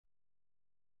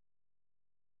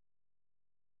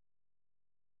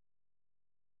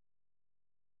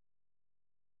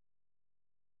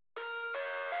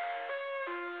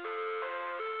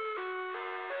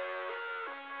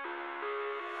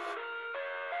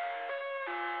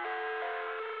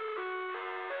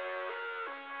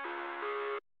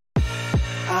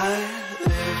I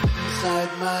live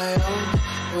inside my own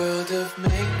world of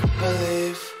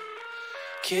make-believe.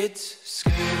 Kids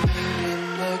screaming in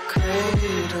the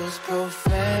cradles,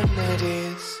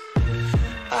 profanities.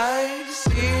 I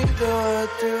see the world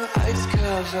through ice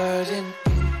covered in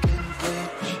ink and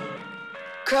bleach.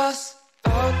 Cross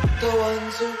out the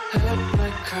ones who heard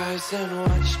my cries and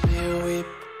watched me weep.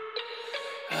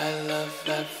 I love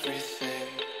everything.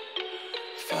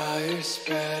 Fire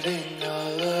spreading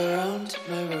all around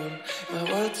my room. My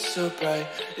world's so bright,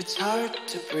 it's hard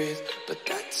to breathe, but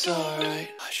that's alright.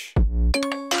 Hush.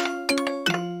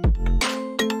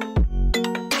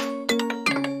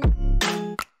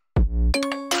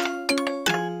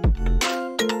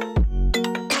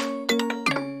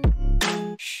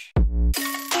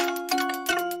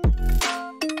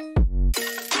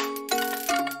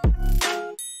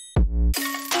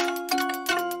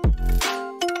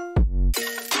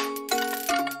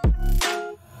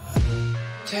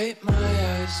 Take my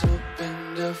eyes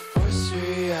open to force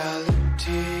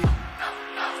reality.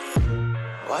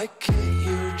 Why can't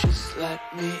you just let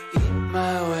me eat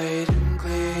my weight in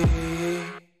glee?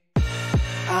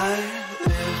 I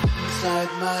live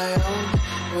inside my own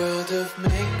world of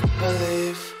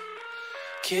make-believe.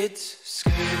 Kids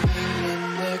screaming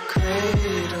in their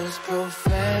cradles,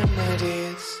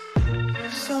 profanities.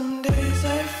 Some days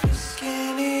I feel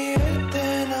skinnier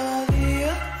than all the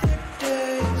other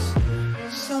days.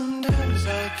 Sometimes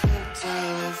I can't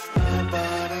tell if my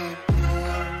body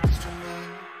belongs to me.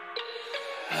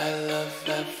 I love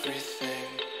everything.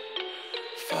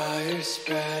 Fire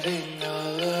spreading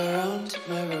all around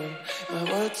my room. My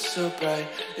world's so bright,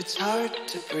 it's hard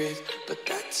to breathe, but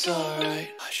that's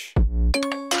alright. Hush.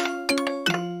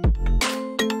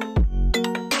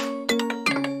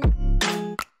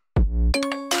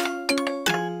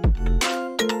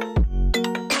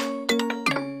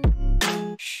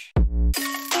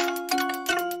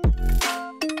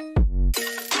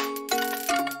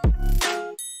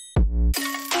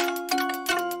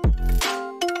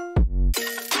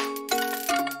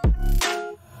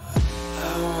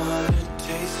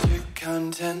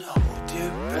 And hold your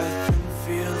breath and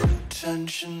feel the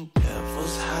tension.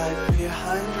 Devils hide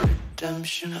behind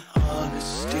redemption.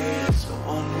 Honesty is a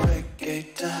one-way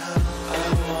gate to hell. I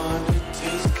want to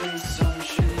taste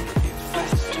consumption. Breathe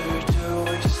faster to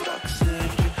waste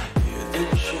oxygen. Hear the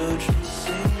children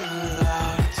sing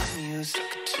aloud. It's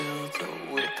music till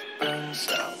the wick burns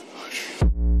out.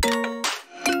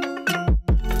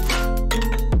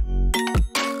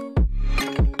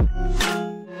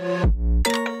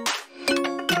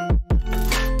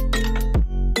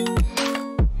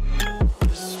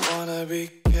 Be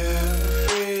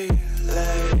carefree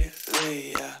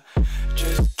lately, yeah.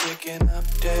 Just kicking up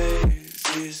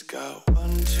daisies. Got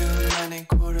one too many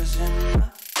quarters in my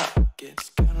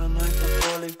pockets. Counting like the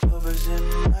four-leaf clovers in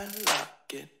my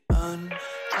locket.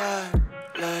 Untied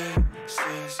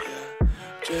laces, yeah.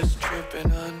 Just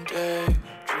tripping on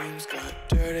daydreams. Got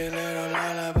dirty little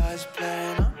lullabies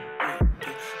playing on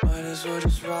repeat. Might as well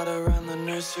just ride around the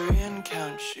nursery and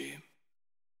count sheep.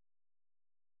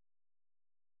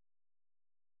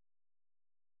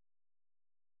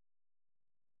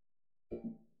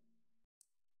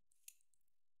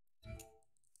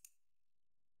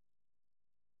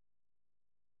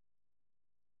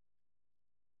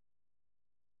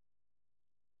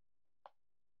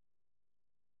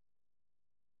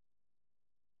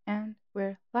 And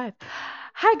we're live.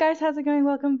 Hi guys, how's it going?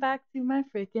 Welcome back to my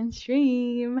freaking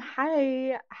stream.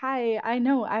 Hi. I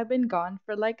know I've been gone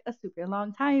for like a super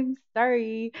long time.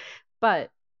 Sorry. But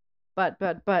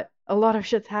a lot of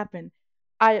shit's happened.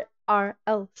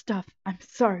 IRL stuff. I'm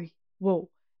sorry. Whoa.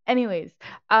 Anyways,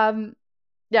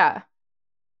 yeah.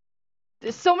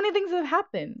 There's so many things that have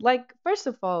happened. Like, first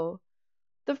of all,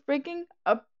 the freaking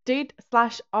update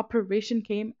slash operation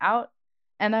came out,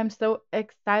 and I'm so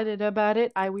excited about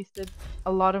it. I wasted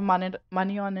a lot of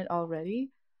money on it already.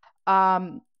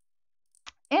 And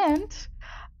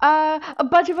a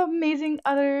bunch of amazing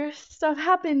other stuff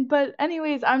happened. But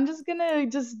anyways, I'm just gonna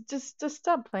just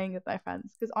stop playing with my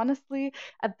friends, because honestly,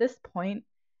 at this point,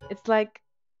 it's like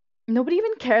nobody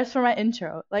even cares for my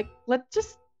intro. Like, let's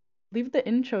just leave the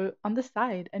intro on the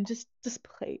side and just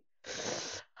play.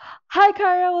 Hi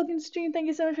Kara, welcome to the stream. Thank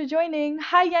you so much for joining.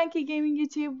 Hi Yankee Gaming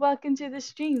YouTube, welcome to the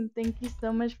stream. Thank you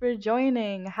so much for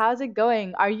joining. How's it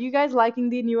going? Are you guys liking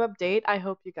the new update? I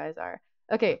hope you guys are.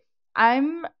 Okay,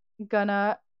 I'm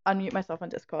gonna unmute myself on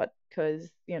Discord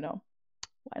because, you know,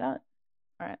 why not?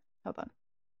 Alright, hold on.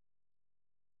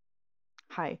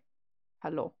 Hi.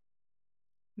 Hello.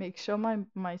 Make sure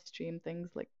my stream thing's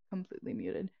like completely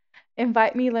muted.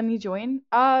 Invite me, let me join.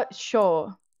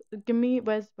 Sure. give me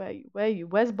where you?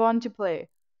 Where's Born to Play?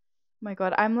 My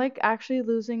God, I'm like actually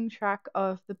losing track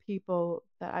of the people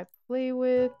that I play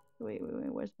with. Wait,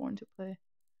 where's Born to Play?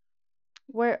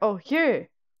 Where? Oh, here.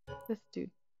 This dude.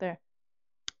 There.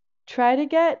 Try to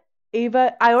get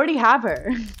Ava. I already have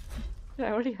her. I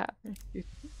already have her. Dude.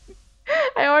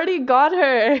 I already got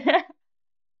her.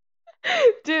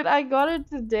 Dude, I got her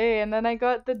today, and then I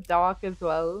got the doc as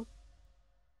well.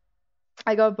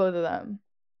 I got both of them.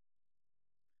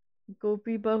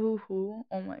 Gopi Bahu who?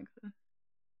 Oh my God.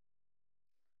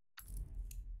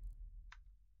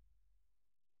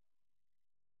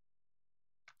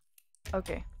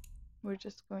 Okay, we're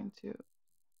just going to.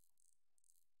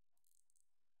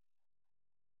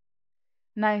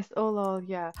 Nice. Oh lol,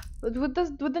 yeah. With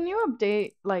the new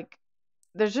update, like,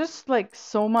 there's just like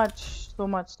so much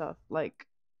stuff. Like,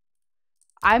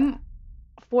 I'm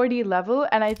 40 level,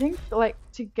 and I think like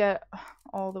to get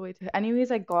all the way to.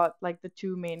 Anyways, I got like the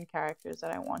two main characters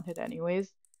that I wanted,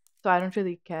 anyways. So I don't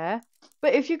really care.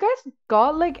 But if you guys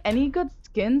got like any good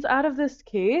skins out of this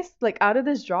case, like out of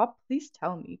this drop, please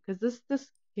tell me, because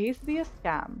this case be a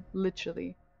scam,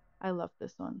 literally. I love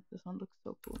this one. This one looks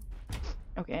so cool.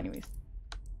 Okay, anyways.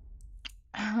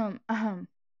 I'm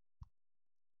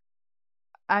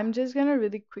just gonna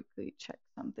really quickly check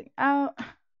something out.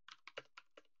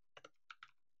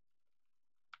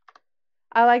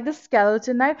 I like the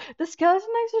skeleton knife. The skeleton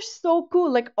knives are so cool.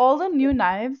 Like all the new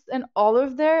knives and all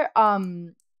of their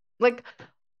like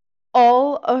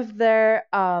all of their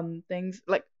things,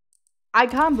 like I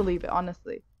can't believe it,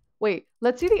 honestly. Wait,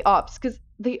 let's see the ops, because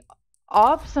the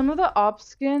ops, some of the ops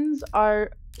skins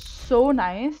are so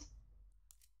nice.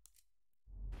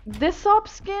 This op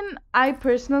skin I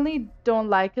personally don't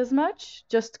like as much,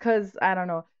 just because I don't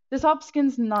know. This op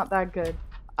skin's not that good.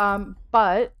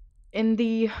 But in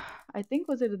the, I think,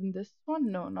 was it in this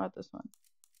one? No, not this one.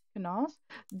 Canals.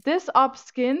 This op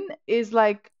skin is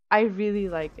like, I really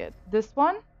like it. This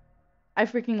one, I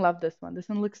freaking love this one. This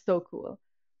one looks so cool.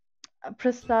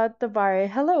 Prasad Tavari.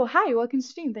 Hello, hi, welcome to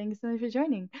stream. Thank you so much for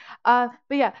joining. But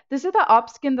yeah, this is the op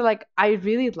skin that like I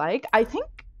really like. I think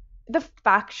the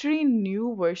factory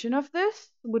new version of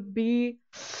this would be,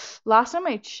 last time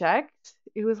I checked,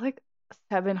 it was like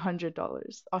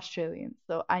 $700 Australian.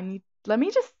 So let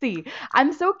me just see.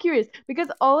 I'm so curious because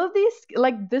all of these,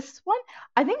 like this one,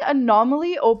 I think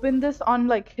Anomaly opened this on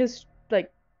like his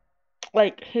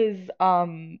his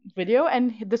video,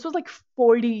 and this was like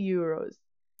 40 euros.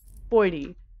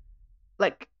 40.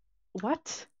 Like,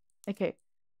 what? Okay.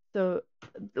 So,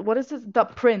 what is this? The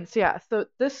Prince, yeah. So,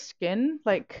 this skin,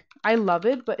 like, I love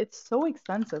it, but it's so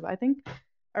expensive. I think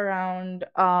around,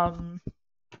 last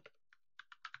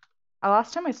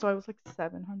time I saw it was like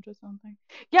 700 something.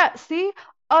 Yeah, see?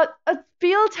 A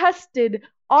field tested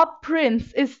Op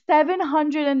Prince is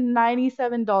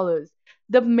 $797.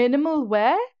 The minimal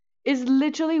wear is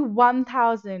literally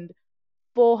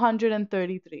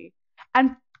 1,433.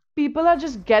 And people are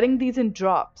just getting these in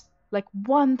drops. Like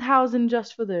 1,000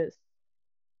 just for this.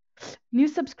 New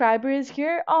subscriber is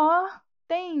here. Aw,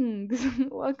 thanks.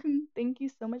 Welcome. Thank you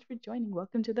so much for joining.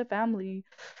 Welcome to the family.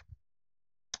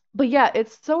 But yeah,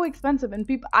 it's so expensive, and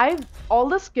all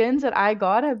the skins that I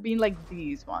got have been like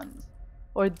these ones.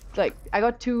 Or like I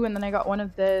got two, and then I got one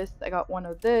of this, I got one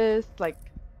of this, like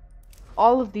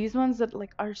all of these ones that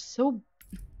like are so,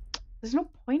 there's no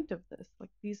point of this, like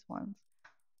these ones.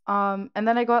 And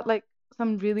then I got like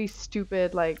some really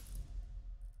stupid like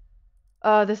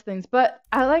this things, but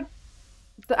I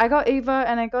got Ava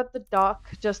and I got the doc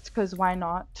just because why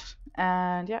not?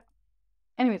 And yeah.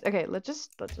 Anyways, okay, let's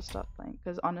just stop playing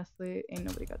because honestly, ain't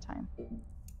nobody got time.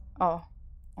 Oh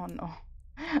no,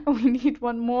 we need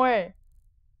one more.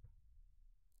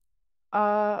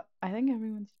 I think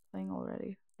everyone's playing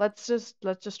already. Let's just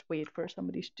wait for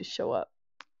somebody to show up.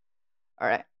 All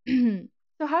right.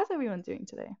 So how's everyone doing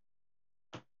today?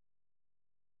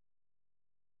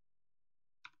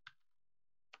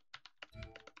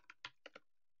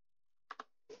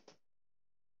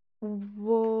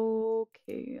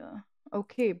 Okay.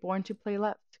 Okay, Born to Play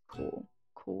left. Cool.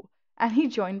 And he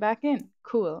joined back in.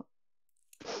 Cool.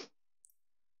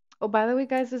 Oh, by the way,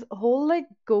 guys, this whole like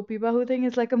Gopi Bahu thing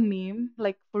is like a meme.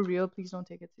 Like for real, please don't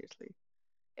take it seriously.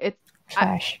 It's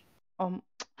trash.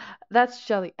 That's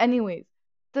jelly. Anyways,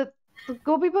 the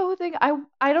Gopi Bahu thing,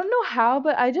 I don't know how,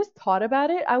 but I just thought about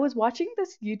it. I was watching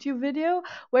this YouTube video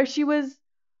where she was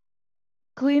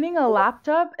cleaning a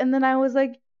laptop, and then I was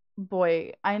like,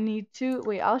 boy, I need to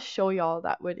wait, I'll show y'all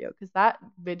that video because that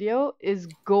video is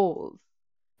gold.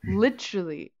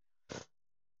 Literally.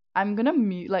 I'm gonna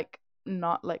mute I'm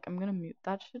gonna mute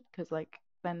that shit because like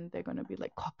then they're gonna be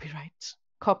like copyright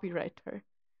her.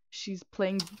 she's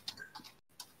playing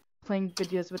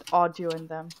videos with audio in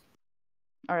them.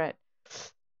 All right.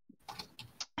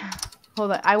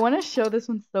 Hold on. I want to show this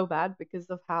one so bad because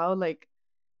of how like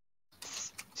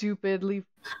stupidly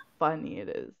funny it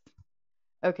is.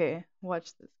 Okay,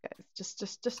 watch this, guys.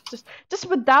 Just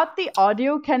without the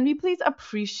audio, can we please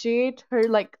appreciate her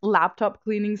like laptop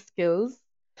cleaning skills?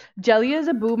 Jelly is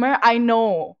a boomer. I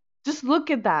know. Just look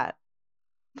at that.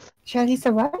 Jelly's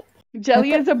a what?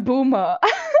 Jelly is a boomer.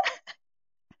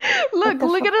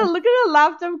 Look at her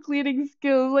laptop cleaning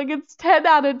skills. Like it's 10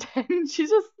 out of 10. She's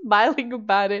just smiling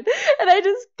about it. And I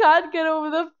just can't get over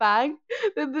the fact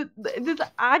that this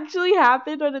actually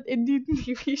happened on an Indian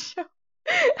TV show.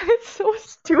 And it's so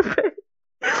stupid.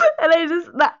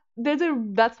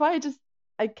 And that's why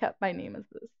I kept my name as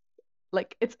this.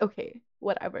 Like it's okay.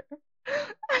 Whatever.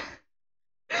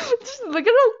 Just look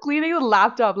at her cleaning the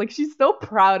laptop. Like she's so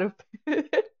proud of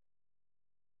it.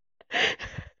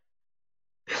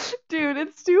 Dude,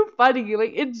 it's too funny.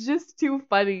 Like, it's just too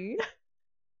funny.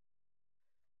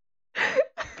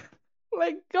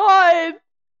 My God.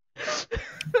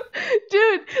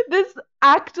 Dude, this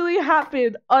actually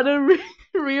happened on a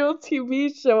real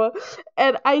TV show.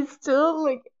 And I still,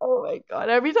 like, oh my God.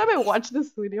 Every time I watch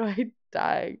this video, I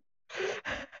die.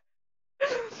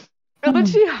 And then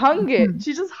she hung it.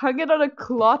 She just hung it on a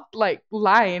cloth, like,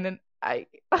 line. And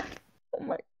oh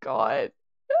my God.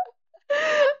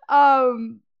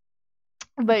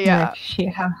 But yeah,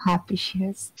 like how happy she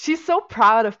is. She's so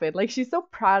proud of it. Like she's so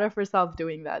proud of herself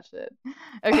doing that shit.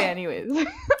 Okay, anyways.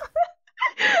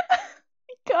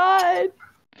 God.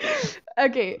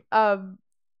 Okay,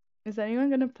 is anyone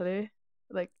gonna play?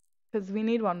 Like, cause we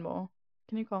need one more.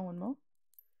 Can you call one more?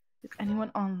 Is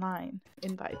anyone online?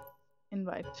 Invite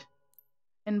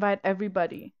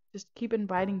everybody. Just keep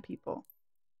inviting people.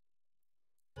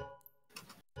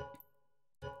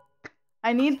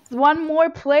 I need one more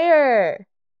player.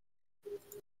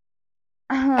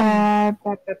 Oh,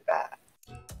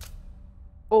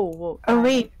 whoa. Oh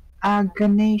wait,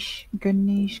 Ganesh.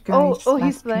 Oh,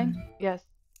 he's playing. Yes,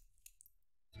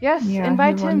 yeah,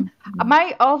 invite him.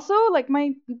 My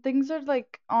things are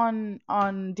like on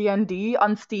D&D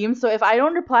on Steam. So if I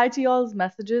don't reply to y'all's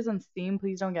messages on Steam,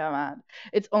 please don't get mad.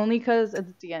 It's only because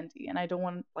it's D&D, and I don't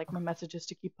want like my messages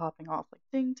to keep popping off like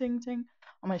ting ting ting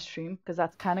on my stream because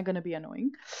that's kind of gonna be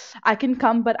annoying. I can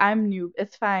come, but I'm new.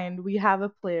 It's fine. We have a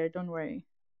player. Don't worry.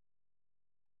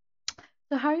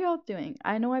 So how are y'all doing?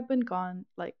 I know I've been gone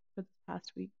like for the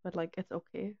past week, but like it's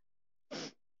okay.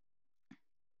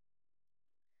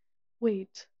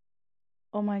 Wait.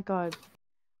 Oh my God.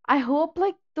 I hope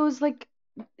like those like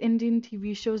Indian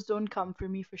TV shows don't come for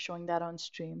me for showing that on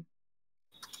stream.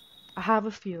 I have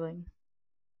a feeling.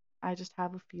 I just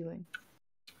have a feeling.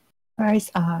 Where is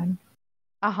Ahan?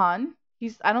 Ahan?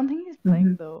 I don't think he's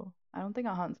playing though. I don't think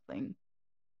Ahan's playing.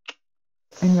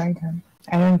 Invite him.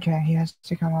 I don't care. He has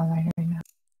to come online right now.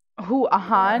 Who?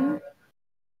 Ahan?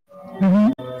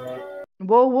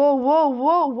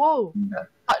 Whoa.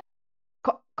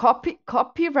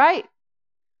 Copyright.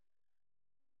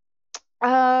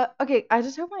 Okay, I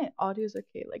just hope my audio's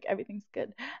okay, like everything's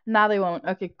good. Now they won't.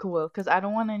 Okay, cool, because I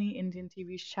don't want any Indian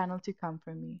TV channel to come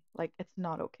for me. Like, it's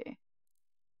not okay.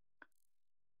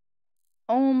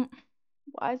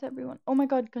 Why is everyone? Oh my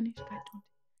God, Ganesh guy, don't.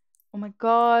 Oh my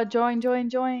God,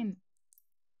 join.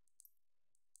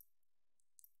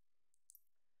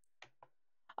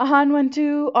 Ahan went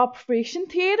to operation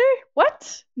theater?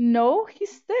 What? No,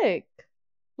 he's sick.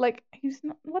 Like, he's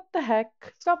not. What the heck?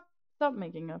 Stop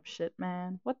making up shit,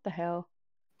 man. What the hell?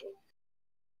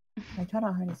 I thought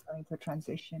Ahan is going for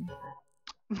transition.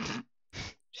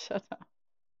 Shut up.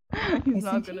 He's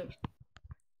not gonna.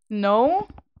 No?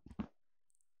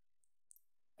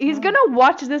 He's gonna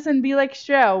watch this and be like,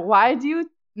 Shreya, why do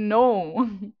you know?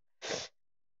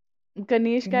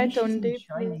 Ganesh guy Tonde.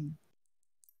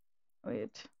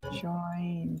 Wait.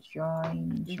 Join.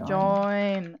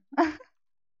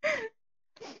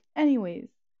 Anyways,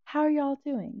 how are y'all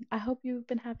doing? I hope you've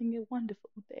been having a wonderful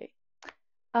day.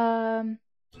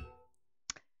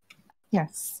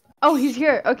 Yes. Oh, he's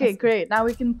here. Okay, great. Now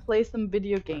we can play some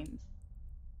video games.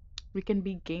 We can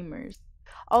be gamers.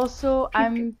 Also,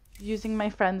 I'm using my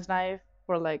friend's knife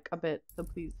for like a bit, so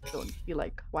please don't be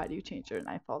like, why do you change your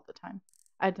knife all the time?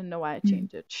 I didn't know why I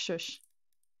changed it. Shush.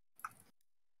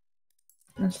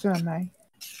 And so am I.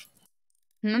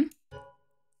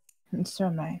 And so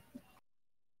am I.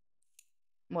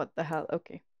 What the hell?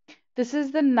 Okay. This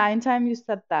is the 9th time you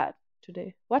said that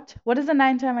today. What? What is the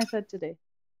 9th time I said today?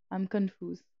 I'm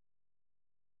confused.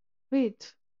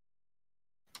 Wait.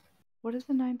 What is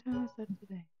the 9th time I said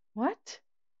today? What?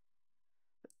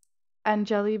 And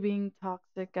Jelly being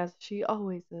toxic as she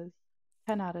always is.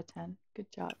 10 out of 10. Good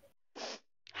job.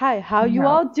 Hi, how you No.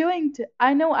 all doing?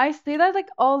 I know I say that like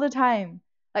all the time.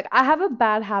 Like I have a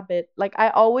bad habit. Like I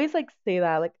always like say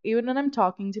that. Like even when I'm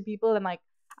talking to people and like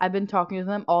I've been talking to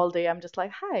them all day, I'm just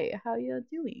like, hi, how you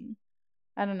doing?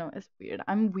 I don't know. It's weird.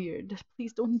 I'm weird.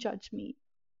 Please don't judge me.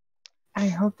 I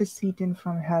hope the Satan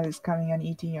from hell is coming and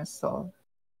eating your soul.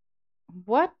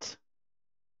 What?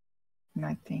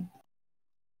 Nothing.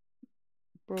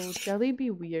 Bro, Jelly be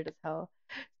weird as hell.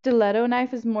 Stiletto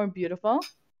knife is more beautiful.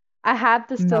 I had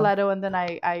the No. stiletto and then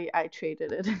I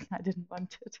traded it. I didn't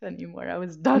want it anymore. I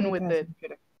was done with it.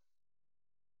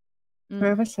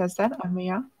 Whoever says that,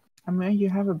 Amia, you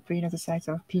have a brain of the size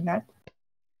of a peanut.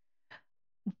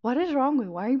 What is wrong with?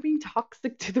 Why are you being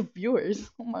toxic to the viewers?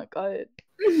 Oh my god.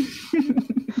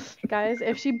 Guys,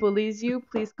 if she bullies you,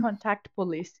 please contact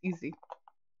police. Easy.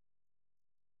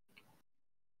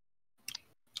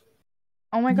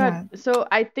 Oh my god. Yeah. So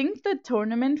I think the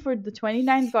tournament for the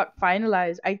 29th got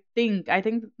finalized. I think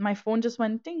my phone just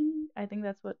went ding. I think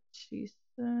that's what she's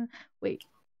wait.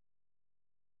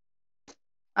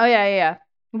 Oh yeah.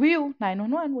 Wheel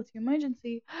 911, what's your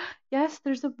emergency? Yes,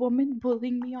 there's a woman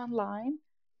bullying me online.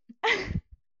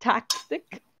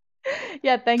 Tactic.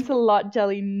 Yeah, thanks a lot,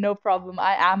 Jelly. No problem.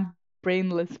 I am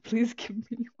brainless. Please give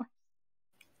me one.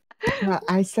 Well,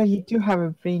 I said you do have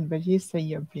a brain, but you say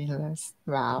you're brainless.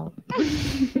 Wow.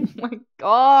 Oh my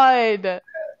god.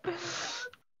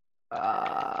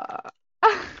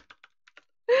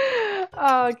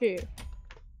 Okay.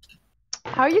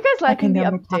 How are you guys liking the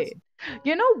update?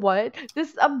 You know what?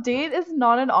 This update is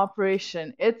not an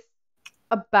operation. It's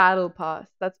a battle pass.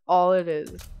 That's all it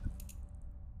is.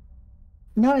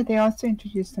 No, they also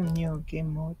introduced some new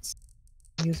game modes.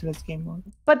 Useless game mode.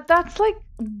 But that's like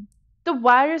the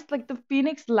virus, like the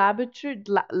Phoenix laboratory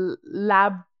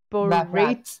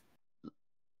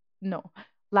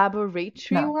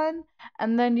one,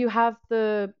 and then you have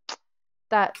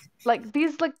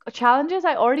these like challenges.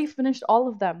 I already finished all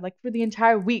of them, like for the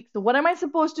entire week. So what am I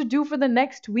supposed to do for the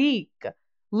next week?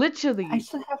 Literally. I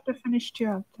still have to finish 2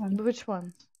 of them. Which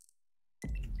ones?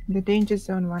 The Danger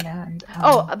Zone one and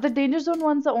the Danger Zone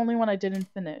one's the only one I didn't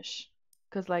finish,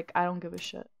 cause like I don't give a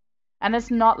shit. And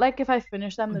it's not like if I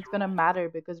finish them, it's gonna matter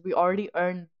because we already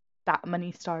earned that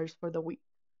many stars for the week.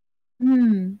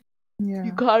 Yeah.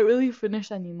 You can't really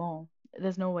finish anymore.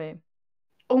 There's no way.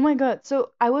 Oh my god.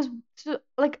 So as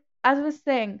I was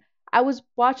saying, I was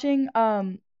watching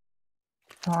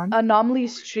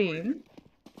Anomaly's stream.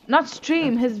 Not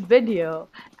stream, his video.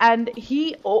 And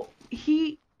he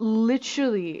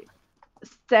literally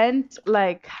sent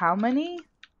like how many?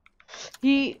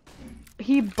 He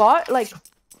bought like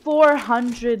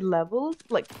 400 levels,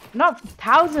 like not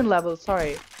 1,000 levels,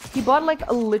 sorry. He bought like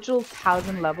a literal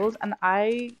 1,000 levels and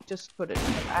I just couldn't.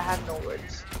 Like, I had no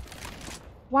words.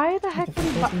 Why the heck did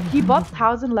he bought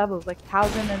 1,000 levels, like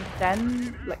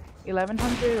 1,010, like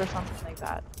 1,100 or something like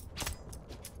that.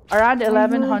 Around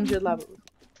 1,100 levels.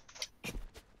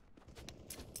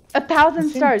 1,000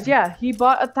 stars, yeah. He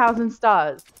bought 1,000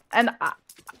 stars. And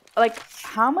like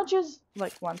how much is,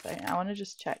 like, one second, I want to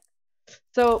just check.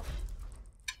 So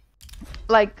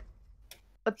like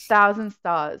 1,000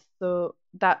 stars, so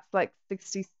that's like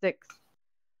 66.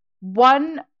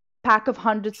 One pack of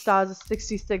 100 stars is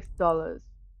 $66.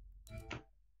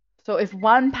 So if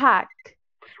one pack,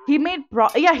 he made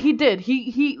he did.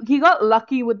 He got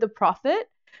lucky with the profit,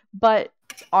 but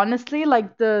honestly,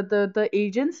 like the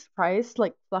agent's price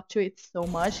like fluctuates so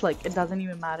much, like it doesn't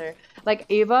even matter. Like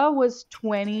Ava was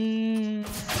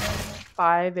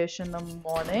 25-ish in the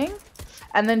morning,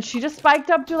 and then she just spiked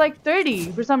up to like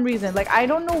 30 for some reason. Like I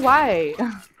don't know why.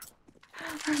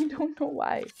 I don't know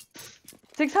why.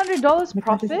 $600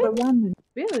 profit?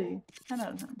 Really? 10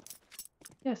 out of 10.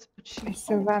 Yes, but it's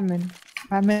a ramen.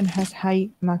 Ramen has high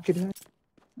market value.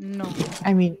 No.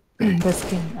 I mean, the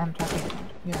skin I'm talking about.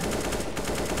 Yeah.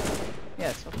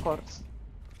 Yes, of course.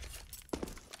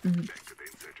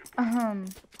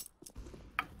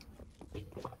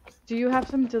 Do you have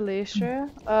some 𝗘ᴏᴅ?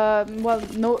 Well,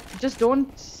 no, just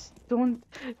don't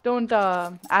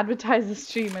advertise the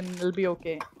stream and it'll be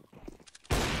okay.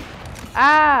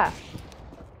 Ah!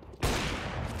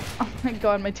 Oh my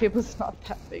god, my table's not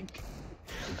that big.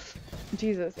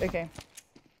 Jesus, okay.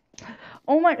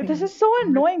 Oh my, this is so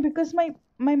annoying because my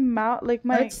mouth, like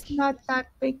my... It's not that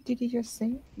big, did you just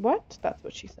say? What? That's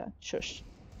what she said. Shush.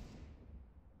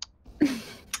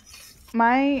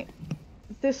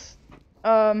 This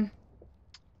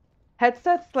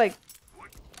headset's like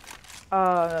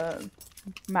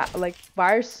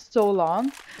wires so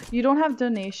long. You don't have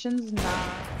donations? Nah,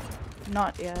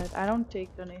 not yet. I don't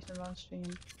take donations on stream.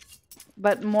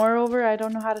 But moreover, I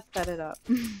don't know how to set it up.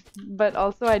 But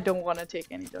also, I don't want to take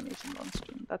any donations on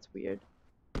stream. That's weird.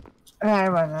 I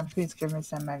wanna. Please give me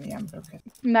some money. I'm broken.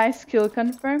 Nice kill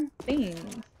confirm. Thanks.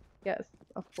 Yes,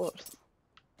 of course.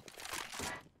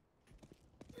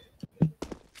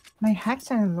 My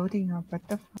hacks are loading up. What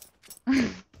the fuck?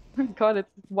 My God, it's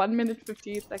 1 minute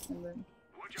 58 seconds in.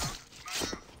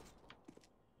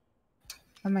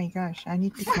 Oh my gosh, I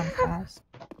need to come fast.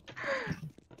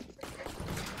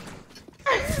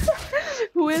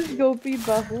 Who is Gopi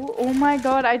Bahu? Oh my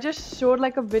God, I just showed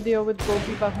like a video with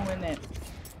Gopi Bahu in it.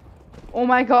 Oh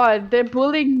my God, they're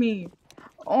bullying me.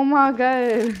 Oh my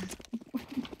God.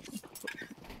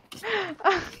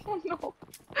 Oh no.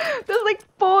 There's like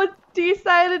 4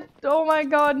 D-sided. Oh my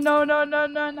God, no.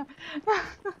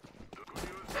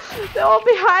 They're all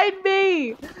behind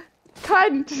me.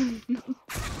 Cunt.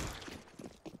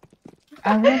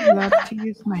 I would have loved to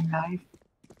use my knife.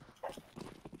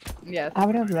 Yes. I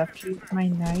would have loved to use my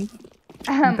knife,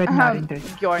 but not in the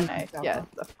your knife. Yes,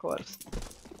 of course.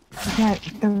 Yeah,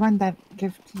 the one that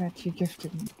you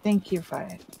gifted me. Thank you for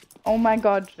it. Oh my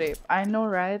God, rape. I know,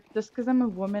 right? Just because I'm a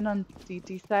woman on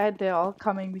CT side, they're all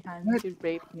coming behind me to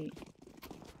rape me.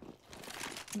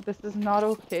 This is not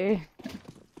okay.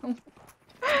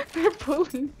 They're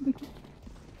bullying me.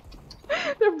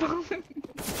 They're bullying me.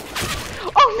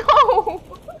 Oh no!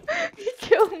 He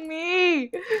killed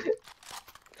me!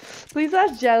 Please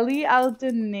ask Jelly. I'll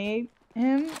donate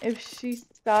him if she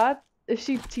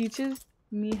teaches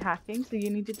me hacking. So you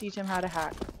need to teach him how to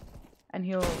hack. And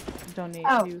he'll donate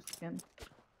you skin.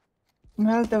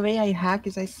 Well, the way I hack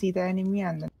is I see the enemy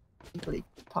and then simply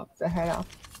pop the head off.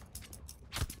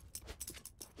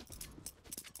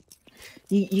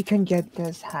 You can get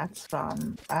those hacks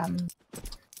from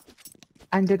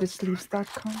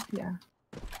underthesleeves.com. Yeah.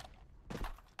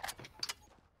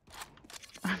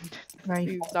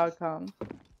 Underthesleeves.com.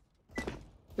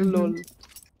 Lol.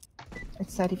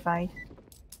 It's certified.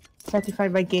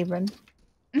 Certified by Gabon.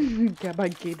 Yeah, by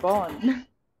Gabon.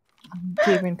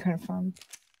 Gabon confirmed.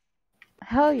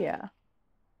 Hell yeah.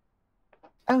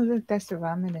 Oh look, there's the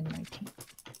ramen in my team.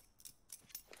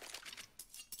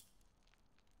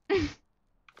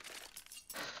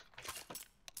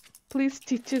 Please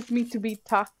teaches me to be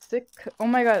toxic. Oh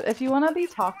my God, if you wanna be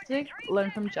toxic,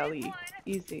 learn from Jelly.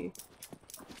 Easy.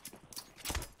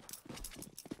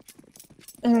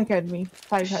 Look at me.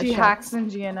 5 She headshots. hacks in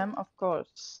GNM, of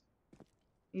course.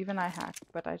 Even I hack,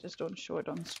 but I just don't show it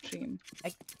on stream.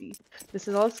 XD. This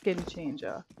is all skin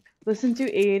changer. Listen to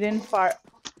Aiden fart.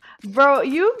 Bro,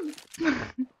 you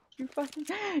you fucking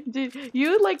dude,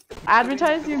 you like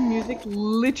advertise your music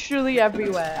literally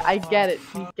everywhere. I get it.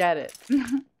 We get it.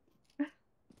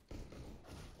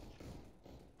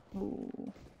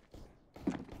 Ooh.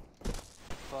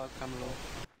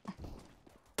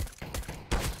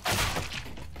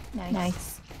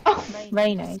 Nice. Oh,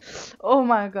 very nice. Oh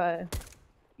my God.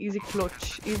 Easy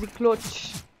clutch. Easy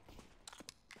clutch.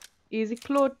 Easy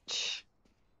clutch.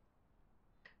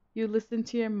 You listen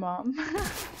to your mom.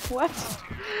 What?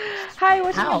 Hi,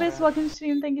 watching Abyss. Welcome to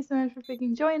stream. Thank you so much for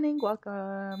freaking joining.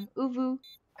 Welcome. Uvu.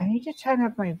 I need to turn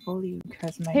up my volume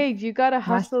because my... Hey, you gotta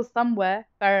hustle somewhere.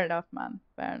 Fair enough, man.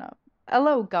 Fair enough.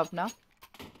 Hello, governor.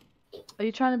 Are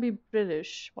you trying to be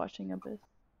British watching Abyss?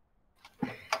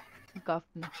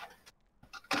 Governor.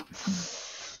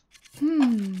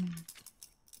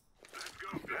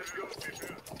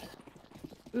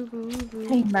 Uvu.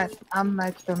 Hey, Matt, I'm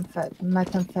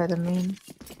methamphetamine.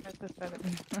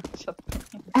 Shut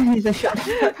up. He's a shot.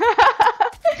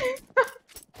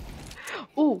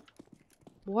 Ooh.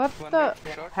 What the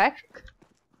heck?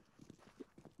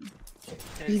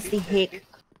 Easy hit.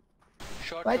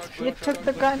 What? You took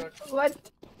the gun? What?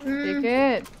 Take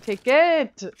it. Take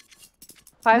it.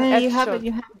 5 No, headshots. you have it.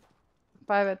 You have it.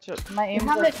 5 headshots. My aim You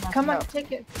have it. is Come on, up.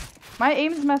 take it. My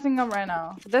aim's messing up right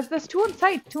now. There's 2 on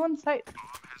site. 2 on site.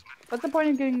 What's the point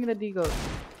of getting the deagle?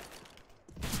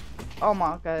 Oh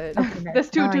my God. Okay, nice.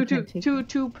 There's Now I can take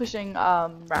two pushing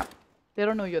ramp. They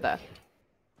don't know you're there.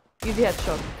 Easy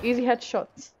headshots. Easy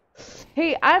headshots.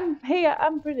 Hey, I'm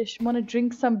British. Wanna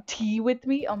drink some tea with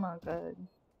me? Oh my God.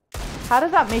 How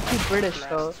does that make you British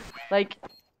though? Like,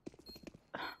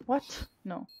 what?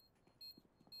 No.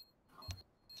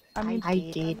 I mean,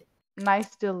 I did.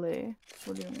 Nice delay.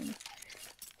 What do you mean?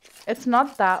 It's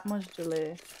not that much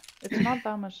delay. It's not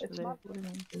that much delay. What do you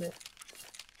mean?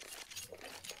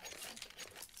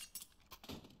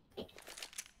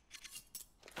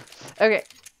 Okay.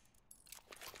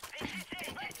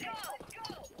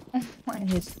 Oh my.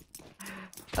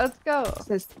 Let's go.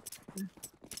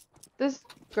 This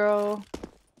girl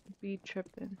be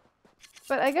tripping.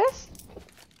 But I guess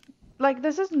Like,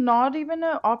 this is not even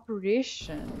an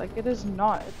operation. Like, it is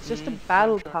not. It's just a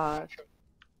battle pass.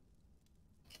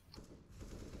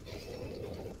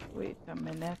 Wait a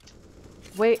minute.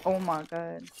 Wait, oh my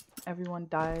god. Everyone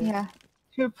died. Yeah.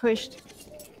 Who pushed?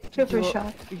 Who pushed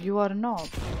shot? You are a knob.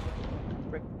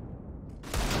 Frick.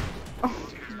 Oh,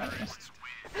 no.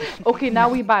 Okay, now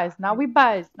we buys. Now we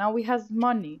buys. Now we has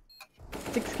money.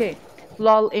 6k.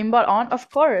 Lol, aimbot on? Of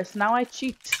course. Now I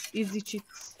cheat. Easy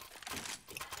cheats.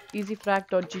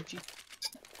 Easyfrag.gg.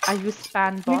 I use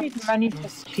span bots. You need money for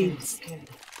cheats.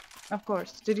 Of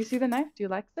course. Did you see the knife? Do you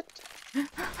like it?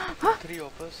 3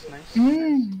 offers, nice.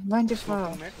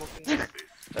 Wonderful.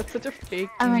 That's such a fake.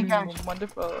 Oh my gosh.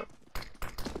 Wonderful.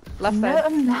 Left No, side.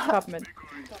 I'm not. Top mid.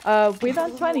 Wait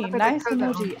on 20. Nice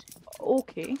emoji.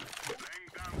 Okay.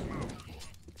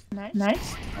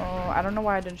 Nice. Oh, I don't know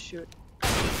why I didn't shoot.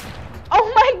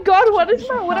 Oh my god,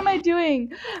 what am I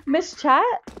doing? Miss chat?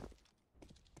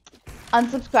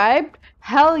 Unsubscribed?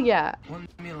 Hell yeah.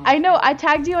 I know, I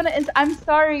tagged you on it. I'm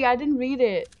sorry, I didn't read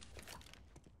it.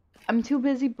 I'm too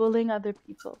busy bullying other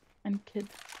people and kids.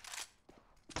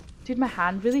 Dude, my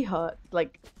hand really hurt.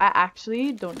 Like, I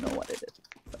actually don't know what it is.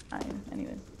 But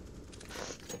anyways.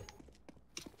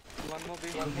 One more B.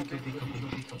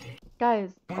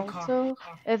 Guys, also,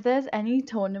 if there's any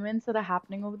tournaments that are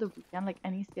happening over the weekend, like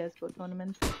any CSGO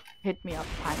tournaments, hit me up.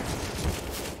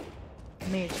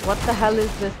 Mage, what the hell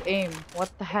is this aim?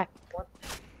 What the heck?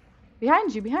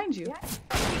 Behind you, behind you.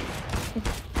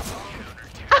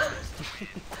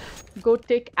 Go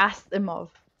take 𝗏𝗏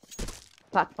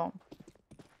platform.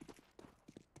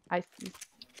 I see.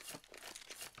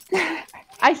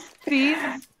 I see.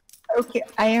 Okay,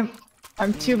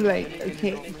 I'm too late.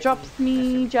 Okay. Drops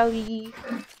me jelly.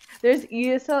 There's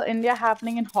ESL India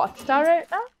happening in Hotstar right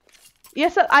now.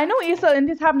 ESL, I know ESL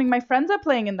India is happening. My friends are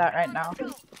playing in that right now.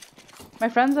 My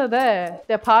friends are there.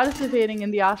 They're participating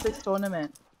in the R6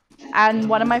 tournament. And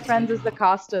one of my friends is the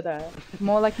caster there.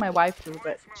 More like my wife too,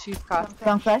 but she's caster.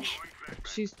 Don't flash.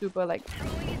 She's super like.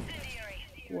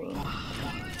 Whoa.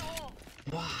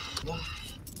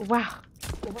 Wow.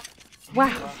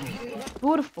 Wow.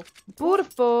 Beautiful.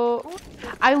 Beautiful.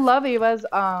 I love Ava's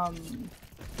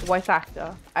voice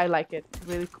actor. I like it.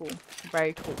 Really cool.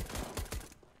 Very cool.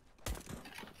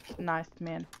 Nice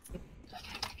man.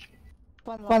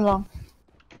 One long.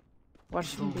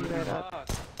 Watch him do right up.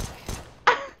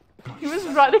 He was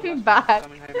running back.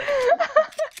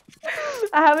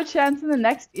 I have a chance in the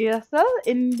next ESL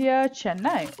India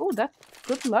Chennai. Oh, that's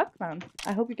good luck, man.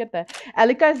 I hope you get there.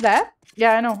 Alika is there?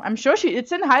 Yeah, I know. I'm sure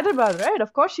it's in Hyderabad, right?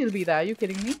 Of course she'll be there. Are you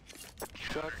kidding me?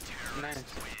 Shot, nice.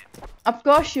 Of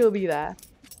course she'll be there.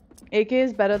 AK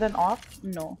is better than off?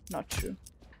 No, not true.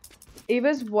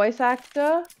 Ava's voice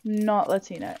actor, not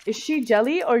Latina. Is she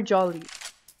Jelly or Jolly?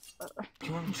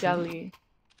 Jelly.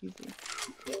 Easy.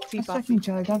 I'm fucking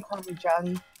Jolly. Don't call me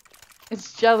Jolly.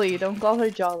 It's Jelly. Don't call her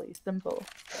Jolly. Simple.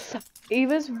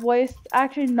 Ava's voice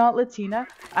actor, not Latina.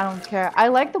 I don't care. I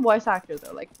like the voice actor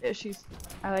though. Like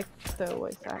I like the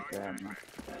voice actor. I don't know.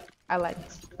 I like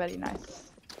it. Very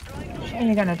nice. And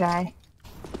you're gonna die.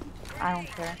 I don't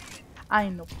care. I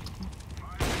know.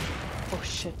 Oh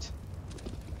shit.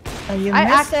 Oh, you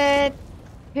missed it.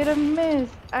 Hit or miss.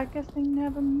 I guess they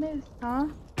never miss, huh?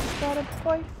 Got a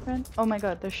boyfriend. Oh my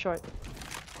god, they're short.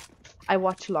 I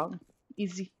watch long.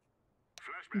 Easy.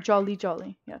 Jolly,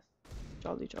 jolly. Yes.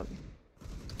 Jolly, jolly.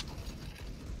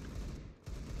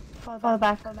 Fall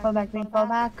back, green, fall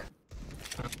back.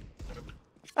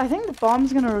 I think the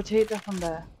bomb's gonna rotate from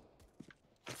there.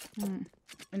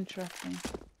 Interesting.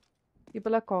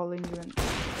 People are calling you in.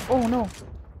 Oh no.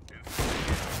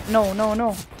 No, no,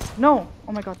 no. No!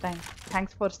 Oh my god, thanks.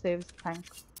 Thanks for saves.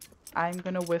 Thanks. I'm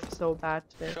gonna whiff so bad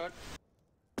today. Shot.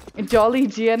 Jolly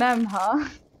GNM, huh?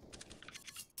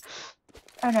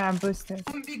 Oh no, I'm boosted.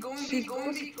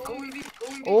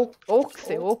 Oh,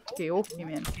 okay,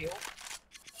 man.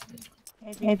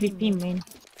 AVP main.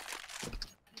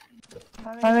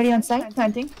 Already on site,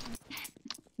 planting.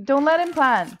 Don't let him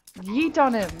plan. Yeet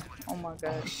on him. Oh my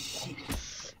god.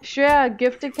 Shreya,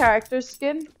 gifted character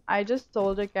skin. I just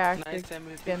sold a character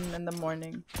skin in the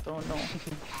morning. Don't know.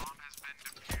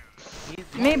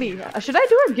 Maybe. Should I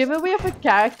do a giveaway of a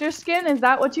character skin? Is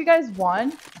that what you guys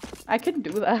want? I can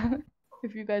do that.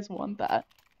 If you guys want that.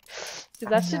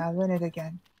 I'll win it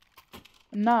again.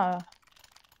 Nah.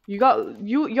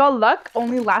 Your luck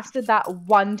only lasted that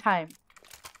one time.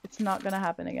 It's not gonna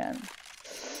happen again.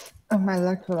 Oh, my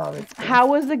luck will always go. How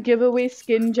was the giveaway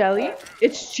skin jelly?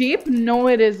 It's cheap? No,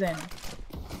 it isn't.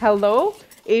 Hello?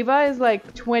 Ava is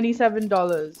like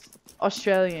 $27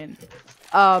 Australian.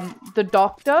 The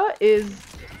doctor is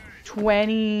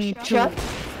 22.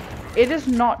 It is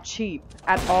not cheap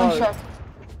at all. One shot.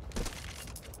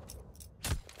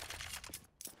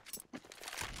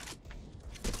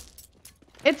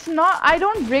 It's not. I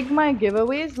don't rig my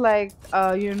giveaways like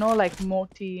you know, like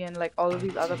Moti and like all of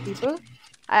these other people.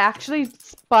 I actually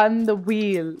spun the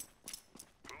wheel.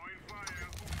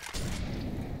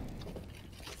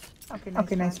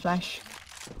 Okay, nice flash.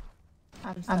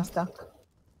 I'm stuck.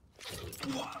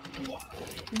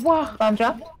 Wow. Bomb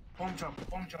drop.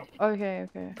 Okay.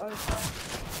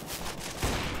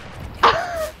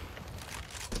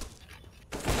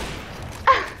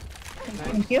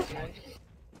 Thank you.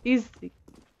 Easy.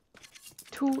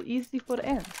 Too easy for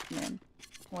ends, man.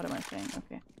 What am I saying?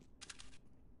 Okay.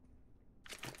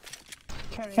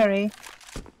 Carry.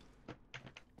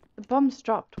 The bomb's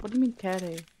dropped. What do you mean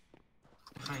carry?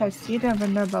 Because you never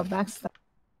know about backstab.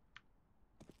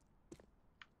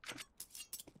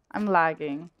 I'm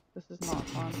lagging. This is not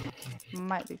fun.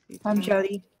 Might be CT. I'm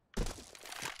Jody.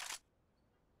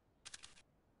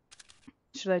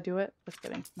 Should I do it? Just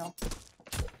kidding. No.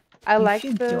 I You like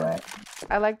should do it.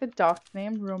 I like the doc's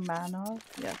name, Romanov.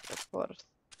 Yes, of course.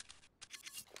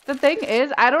 The thing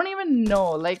is, I don't even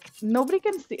know. Like, nobody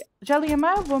can see. Jelly, am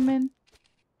I a woman?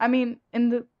 I mean, in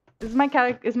the is my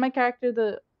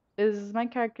character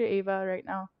Ava right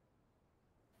now?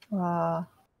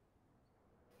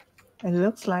 It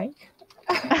looks like.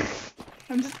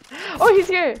 I'm just. Oh, he's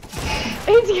here.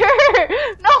 He's here.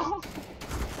 No.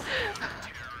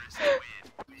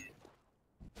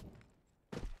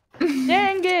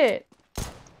 Dang it.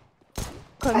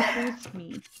 Confuse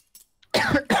me.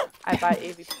 I buy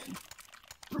AVP.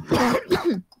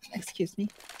 Excuse me.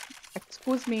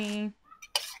 Excuse me.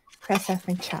 Press F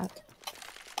in chat.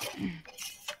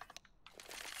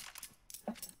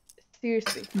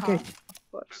 Seriously. Good.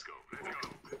 Of course.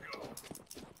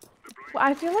 Well,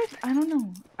 I feel like, I don't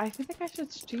know. I feel like I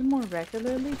should stream more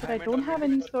regularly, but I don't have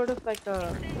any sort of like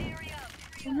a...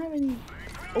 I don't have any...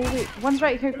 Oh wait, one's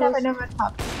right here close. Never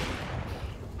top.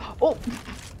 Oh!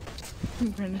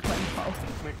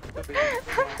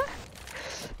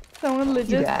 Someone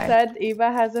legit said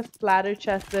Ava has a flatter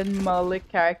chest than Malik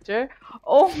character.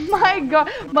 Oh my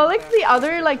god! Malik's the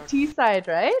other like T side,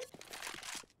 right?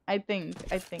 I think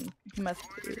he must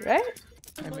be, right?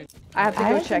 I have to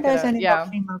go check it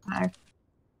out. Yeah.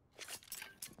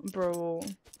 Bro,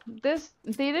 they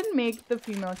didn't make the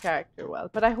female character well,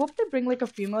 but I hope they bring like a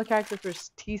female character for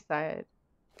T side.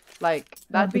 Like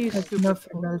that'd be super no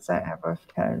cool. females are ever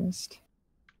terrorist.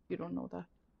 You don't know that.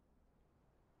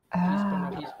 Ah,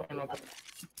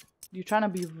 You trying to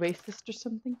be racist or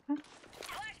something? Huh?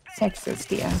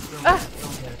 sexist, yeah. Ah!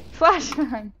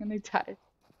 Flashbang! And I died.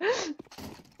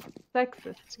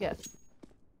 Sexist, yes.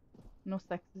 No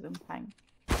sexism, thank.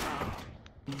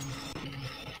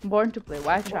 Born to play,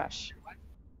 why trash?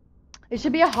 It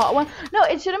should be a hot one. No,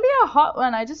 it shouldn't be a hot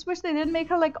one. I just wish they didn't make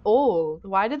her like old.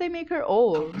 Why did they make her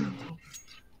old?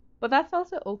 But that's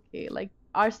also okay. Like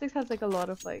R6 has like a lot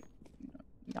of like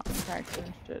young characters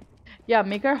and shit. Yeah,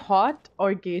 make her hot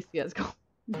or gay CSGO.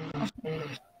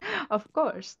 Of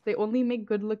course, they only make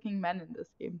good-looking men in this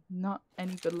game, not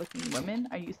any good-looking women.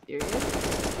 Are you serious?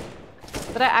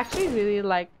 But I actually really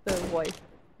like the voice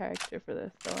character for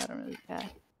this, so I don't really care.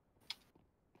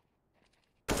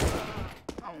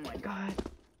 Oh my god.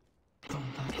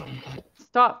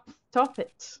 Stop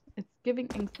it. It's giving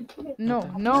anxiety. No,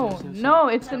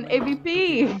 it's an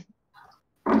AVP.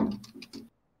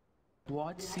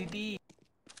 What city?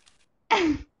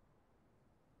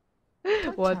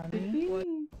 What city?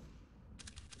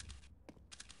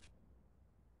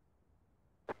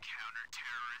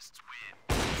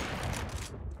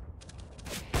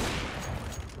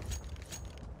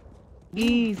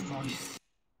 Easy.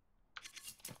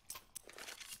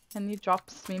 Can you drop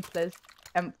me please?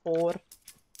 M4.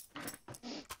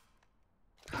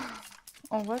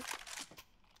 Oh, what?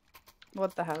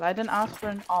 What the hell? I didn't ask for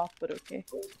an off, but okay.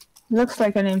 Looks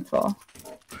like an info.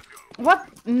 What?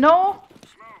 No!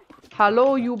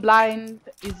 Hello, you blind.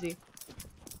 Easy.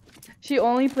 She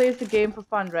only plays the game for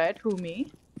fun, right? Who,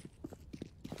 me?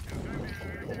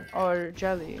 Or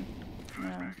Jelly?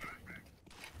 Yeah.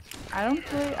 I don't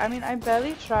play. I mean, I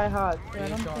barely try hard, so I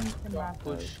don't think it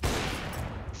matters.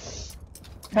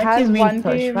 Has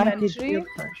 1k inventory.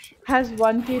 Has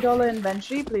 $1k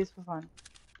inventory. Plays for fun.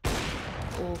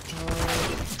 Oh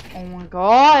god. Oh my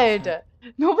god.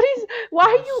 Nobody's. Why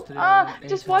are you?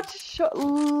 Just watch short.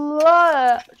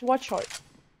 Watch short.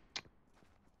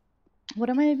 What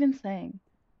am I even saying?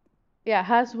 Yeah,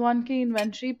 has 1k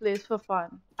inventory. Plays for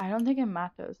fun. I don't think it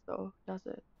matters though, does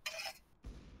it?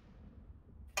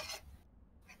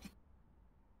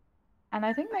 And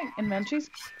I think like inventory's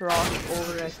crossed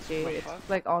over at K. What It's fuck?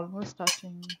 like almost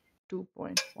touching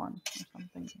 2.1 or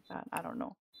something like that. I don't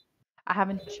know. I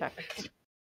haven't checked.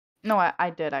 No, I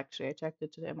did actually. I checked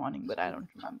it today morning, but I don't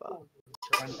remember.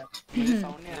 मुझे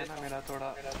sound नहीं आया ना मेरा थोड़ा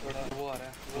वो आ रहा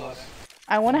है loss.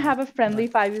 I want to have a friendly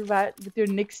 5v with your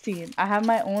Knicks team. I have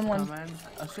my own one.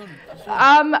 Asun,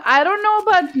 I don't know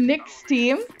about Knicks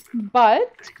team,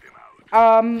 but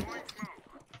I'm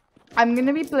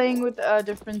gonna be playing with a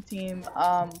different team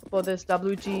for this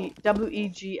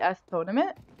WEGS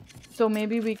tournament. So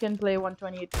maybe we can play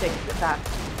 128-6 with that.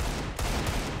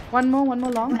 One more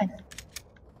long.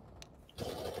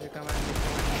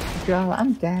 Girl,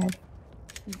 I'm dead.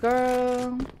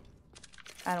 Girl,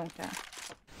 I don't care.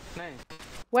 Nice.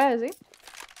 Where is he?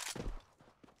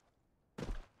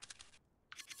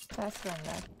 That's one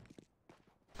left.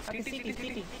 okay,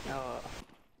 city.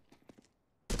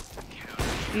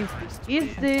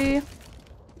 Easy.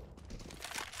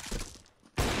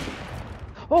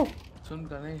 Oh, soon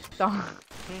Ganesh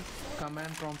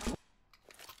command prompt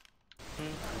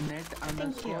net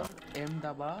underscore m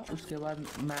दबा उसके बाद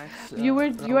max you are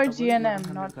routable GNM,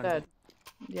 1100 not कर that.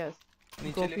 Yes.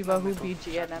 नीचे Gopi लिखना Bahu मेरे को. be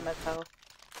GNM as well.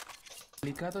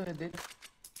 लिखा तो है देख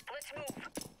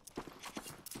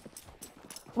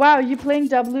Wow, you playing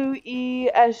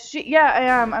WESG? Yeah, I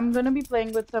am. I'm gonna be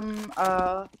playing with some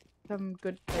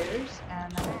good players,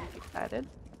 and I'm really excited.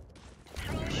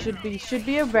 Should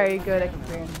be a very good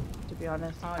experience, to be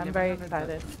honest. I'm very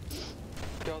excited.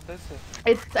 क्या होता है इससे?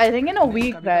 It's I think in a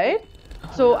week, right?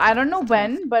 So I don't know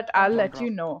when, but I'll let you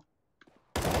know.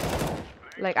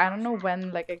 Like I don't know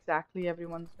when, like exactly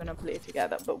everyone's gonna play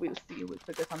together, but we'll see. We'll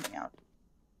figure something out.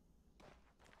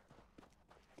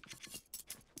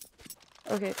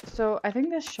 Okay, so I think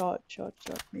there's short,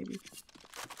 maybe.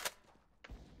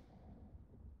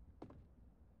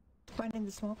 One in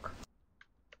the smoke.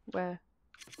 Where?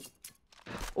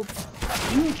 Oops.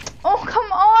 Oh,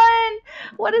 come on!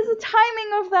 What is the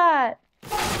timing of that?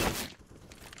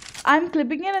 I'm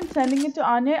clipping it and sending it to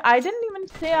Anya. I didn't even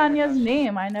say Anya's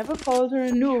name. I never called her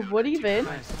a noob. What even?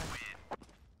 Nice.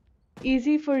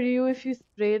 Easy for you if you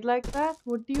sprayed like that?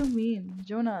 What do you mean?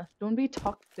 Jonas, don't be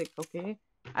toxic, okay?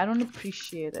 I don't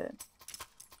appreciate it.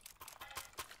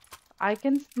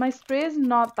 My spray is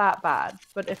not that bad,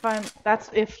 but that's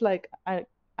if like I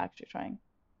actually trying.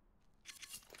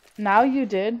 Now you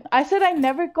did. I said I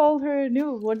never called her a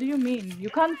noob. What do you mean? You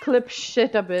can't clip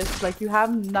shit, Abyss. Like you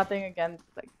have nothing against,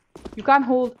 like, you can't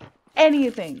hold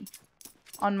anything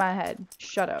on my head.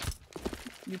 Shut up.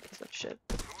 You piece of shit.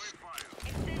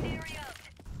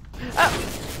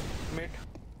 Mid.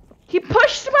 He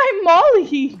pushed my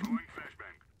molly!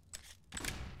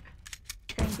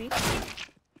 Train B.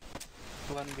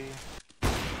 1B.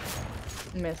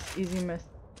 Miss. Easy miss.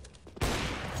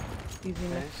 Easy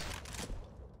miss. Nice.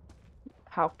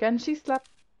 How can she slap?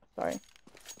 Sorry.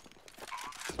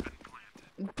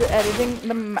 The editing,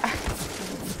 the magic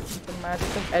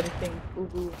of editing.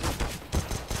 Ooh.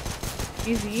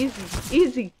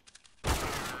 Easy.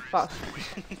 Fuck.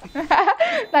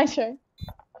 Nice try.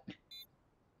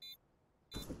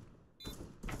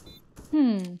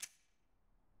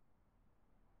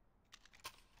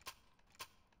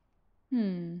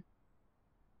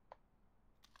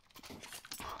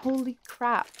 Holy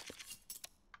crap.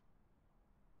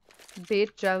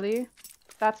 Bait jelly.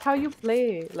 That's how you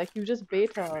play. Like, you just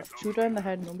bait her. Shoot her in the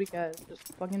head. Nobody cares.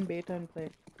 Just fucking bait her and play.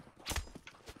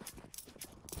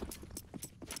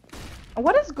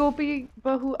 What is Gopi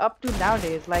Bahu up to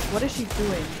nowadays? Like, what is she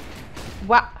doing?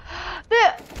 Wow.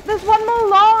 There's one more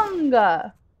long.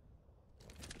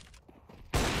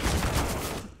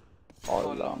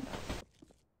 All long.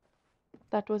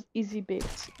 That was easy bait.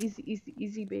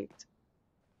 Easy bait.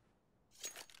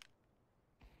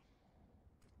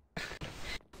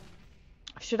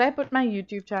 Should I put my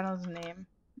YouTube channel's name?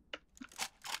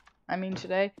 I mean,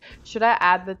 should I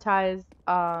advertise,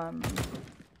 let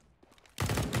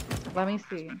me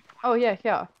see. Oh yeah,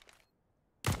 here.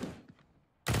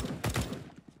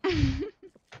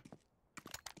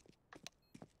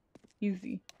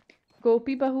 Easy.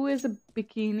 Gopi Bahu is a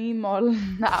bikini model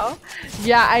now.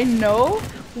 Yeah, I know.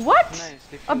 What? Nice.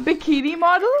 A bikini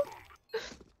model?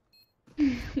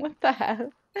 What the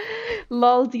hell?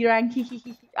 Lol, D-rank.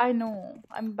 I know.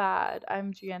 I'm bad.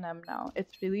 I'm GNM now.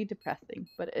 It's really depressing,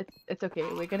 but it's okay.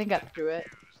 We're gonna get through it.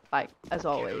 Like, as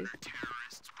always.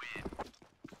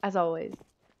 As always.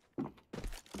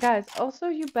 Guys, also,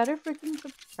 you better freaking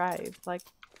subscribe. Like,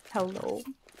 hello.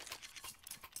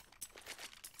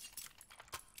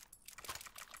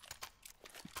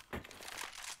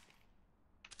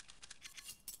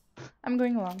 I'm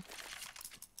going along.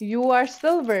 You are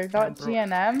silver, not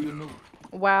GNM. You know.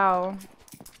 Wow.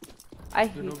 I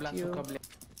hate you.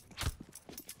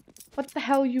 What the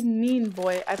hell you mean,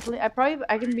 boy? I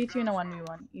can beat you in a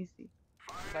 1v1. Easy.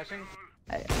 Flashing.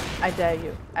 I dare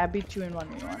you. I beat you in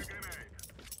 1v1.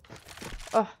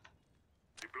 Oh.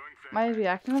 My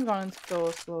reaction has gone so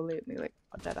slow lately. Like,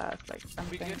 that ass. Like,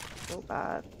 something so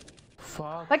bad.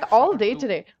 Fuck. Like, all day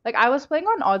today. Like, I was playing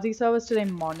on Aussie servers today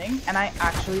morning, and I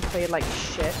actually played, like,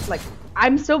 shit. Like,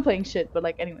 I'm still playing shit, but,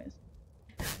 like, anyways.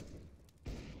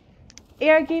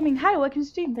 AR Gaming, hi, welcome to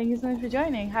stream. Thank you so much for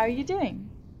joining. How are you doing?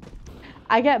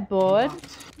 I get bored.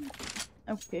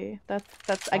 Okay,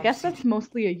 that's. I guess that's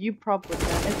mostly a you problem,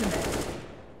 then, isn't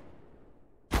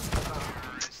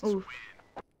it? Ooh.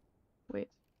 Wait.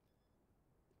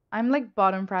 I'm like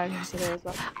bottom fragging today as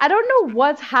well. I don't know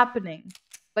what's happening.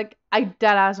 Like, I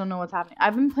deadass don't know what's happening.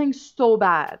 I've been playing so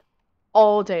bad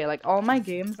all day. Like, all my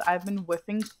games, I've been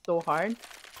whiffing so hard.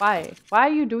 Why? Why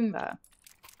are you doing that?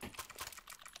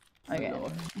 Okay.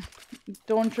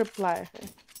 Don't reply.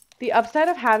 The upside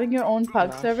of having your own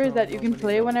pug server is that you can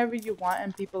play whenever you want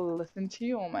and people will listen to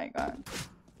you. Oh my god.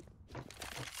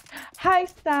 Hi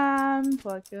Sam,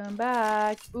 welcome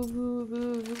back.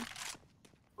 Ooh.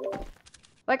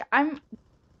 Like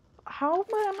how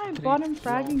am I bottom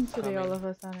fragging today all of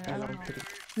a sudden? I don't know.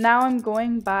 Now I'm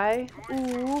going by.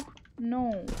 Ooh,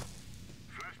 no.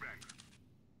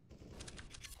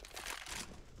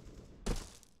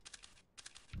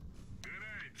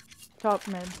 Top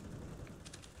mid.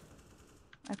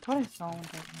 I thought I saw one.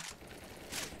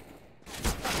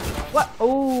 What?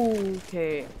 Oh,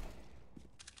 okay.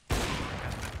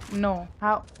 No.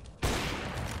 How?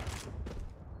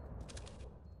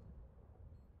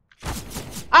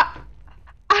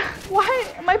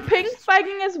 Why am I ping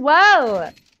spiking as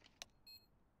well?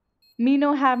 Me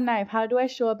no have knife. How do I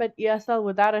show up at ESL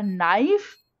without a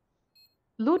knife?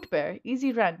 Loot bear.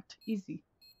 Easy rent. Easy.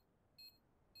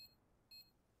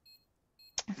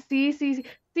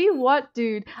 See what,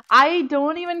 dude? I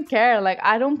don't even care. Like,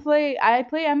 I play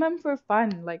MM for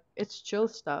fun. Like, it's chill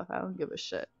stuff. I don't give a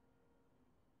shit.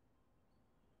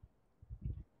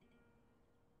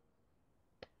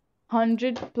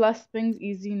 +100 pings,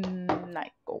 easy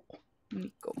Nico.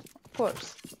 Of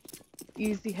course.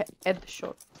 Easy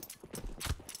headshot.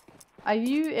 Are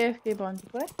you AFK born to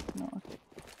play? No. Okay.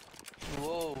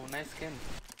 Whoa, nice skin.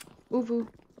 Uvu.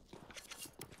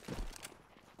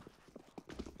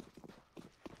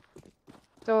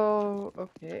 So,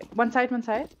 okay. One side.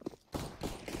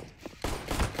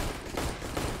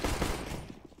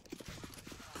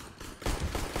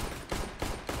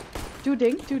 Two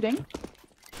ding.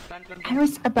 I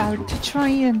was about to try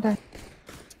and then...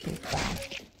 Okay, bye.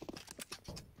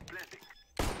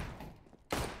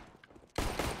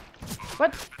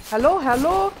 What?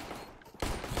 Hello?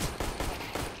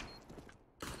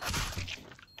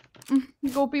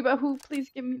 Gopi, Bahu, please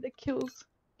give me the kills.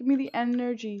 Give me the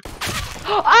energy.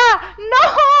 Ah! No!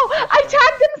 I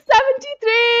tagged him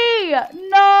 73!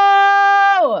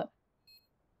 No!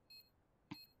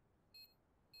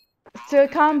 Still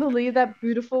can't believe that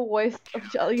beautiful voice of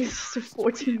Jelly is just a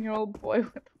 14-year-old boy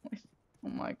with a voice. Oh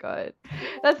my god.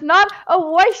 That's not a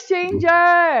voice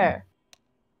changer!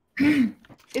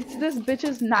 It's this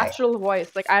bitch's natural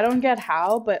voice. Like, I don't get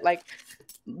how, but like,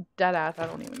 deadass, I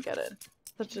don't even get it.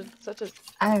 Such a...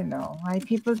 I don't know why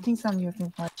people think I'm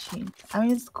using for cheap. I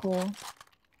mean, it's cool.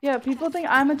 Yeah, people think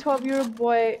I'm a 12-year-old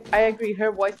boy. I agree,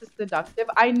 her voice is seductive.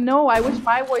 I know, I wish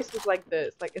my voice was like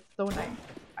this. Like, it's so nice.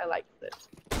 I like it.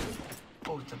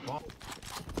 Oh, it's a ball.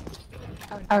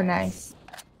 Oh, nice.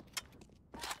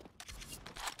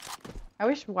 I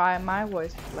wish my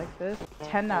voice was like this.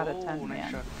 10 out of 10,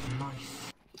 man.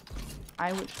 Nice.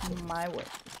 I wish my voice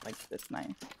was like this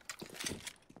nice.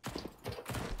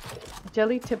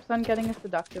 Jelly tips on getting a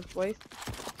seductive voice.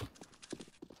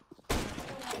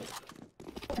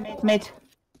 Mid.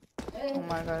 Oh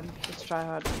my god, just try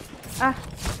hard. Ah!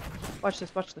 Watch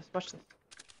this.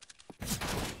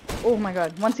 Oh my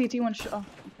god, one CT, one shot. Oh,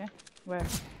 okay. Where?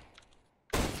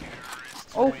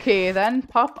 Okay then,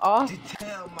 pop off.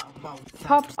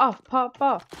 Pop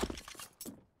off.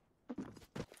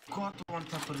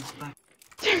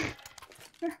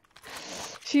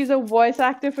 She's a voice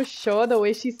actor for sure, the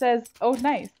way she says, oh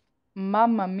nice.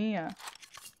 Mamma mia.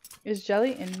 Is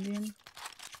Jelly Indian?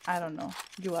 I don't know.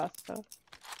 You asked her.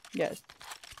 Yes.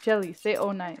 Jelly, say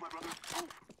oh nice.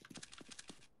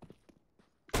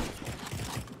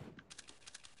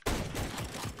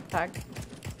 Tag.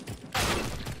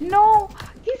 No!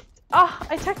 He's...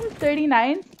 I tagged him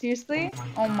 39? Seriously?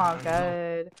 Oh my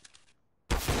god.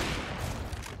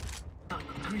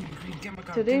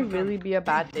 Today really be a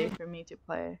bad day for me to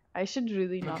play. I should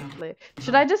really not play.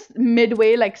 Should I just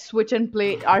midway like switch and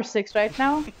play R6 right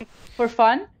now? For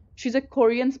fun? She's a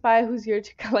Korean spy who's here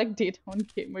to collect 𝗘𝗏𝗆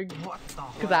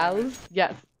𝗥𴢢ᴇ.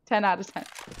 Yes, 10 out of 10.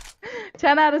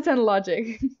 10 out of 10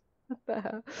 logic. What the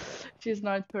hell? She's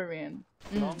North Korean.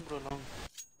 Long, bro, long.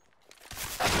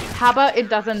 How about it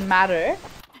doesn't matter?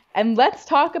 And let's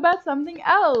talk about something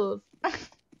else.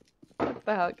 What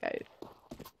the hell, guys?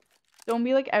 Don't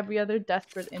be like every other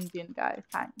desperate Indian guy.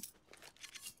 Thanks.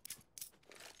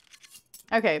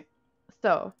 Okay,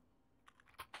 so.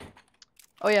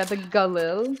 Oh yeah, the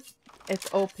Galil. It's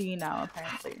OP now,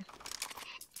 apparently.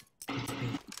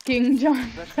 King John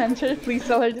Center, please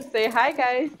tell her to say hi,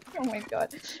 guys. Oh my god,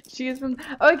 she is from.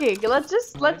 Okay, let's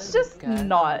just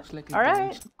not. All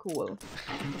right, cool.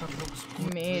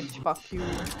 Mage, fuck you.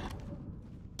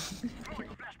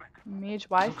 Mage,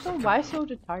 why so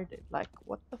retarded? Like,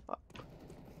 what the fuck?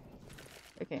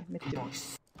 Okay, Mitsu.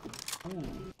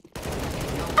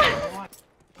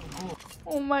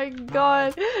 Oh my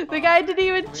god, the guy didn't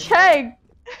even check.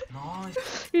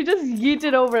 He just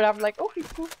yeeted over and I'm like, okay,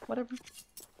 cool, whatever.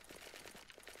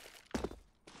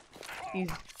 Easy.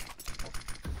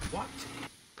 What?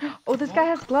 Oh, this guy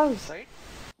has gloves. Right?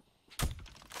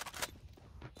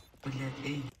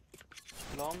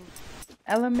 Long.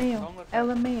 LMAO,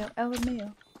 LMAO,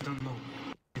 LMAO. Don't know.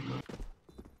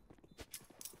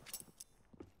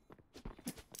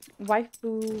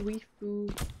 Waifu, weefu,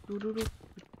 doo-doo-doo,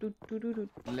 doo-doo-doo-doo.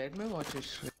 Let me watch it.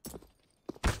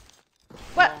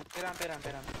 What? Long.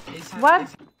 Peram. What?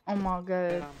 Oh my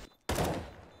god.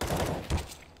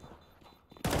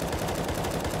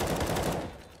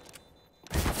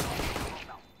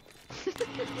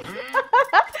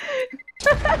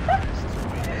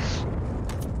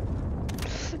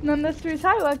 Nonetheless,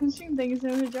 hi, welcome stream. Thank you so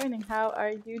much for joining. How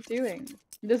are you doing?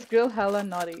 This girl hella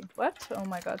naughty. What? Oh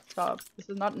my god, stop. This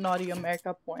is not naughty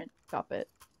America porn. Stop it.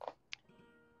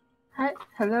 Hi,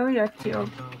 hello YouTube.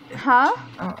 Huh?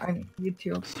 Oh, I'm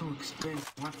YouTube. So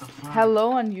expensive. What the fuck?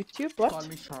 Hello on YouTube? Call What?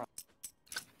 me Sharp.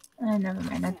 Never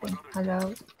mind, nothing.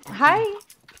 Hello. Hi.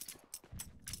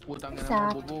 Utang na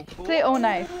Stop. naman, bobo. Say oh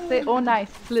nice. Say oh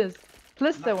nice, please.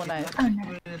 Please say oh nice. Oh,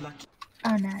 nice.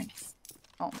 Oh, nice.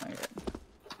 Oh my god.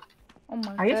 Oh my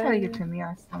god. Are you telling it to me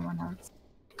or someone else?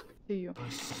 To you.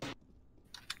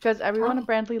 Because everyone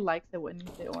apparently likes it when you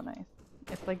say oh nice.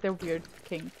 It's like their weird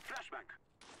king.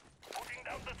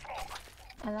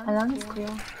 Alarm is clear.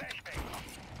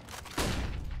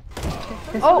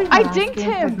 Oh, I dinked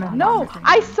him! No!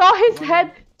 I saw his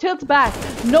head tilt back.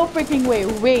 No freaking way.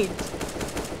 Wait.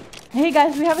 Hey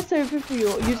guys, we have a survey for you.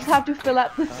 You just have to fill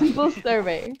out the simple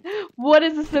survey. What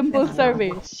is a simple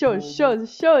survey?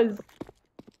 Shows.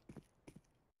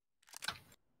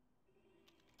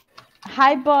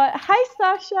 Hi bot. Hi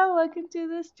Sasha, welcome to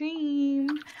the stream.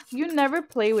 You never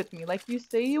play with me. Like you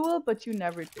say you will, but you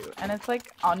never do. And it's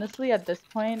like, honestly, at this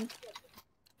point,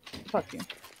 fuck you.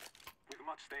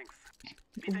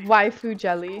 Waifu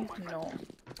jelly? No.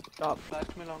 Stop.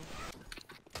 Flash me long.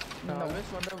 I always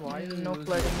wonder why you No use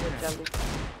flirting it. with jelly.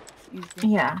 Easy.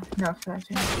 Yeah, no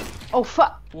flashing. Oh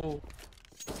fuck! Whoa.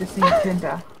 Just in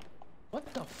Tinder. What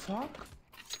the fuck?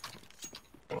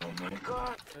 Oh my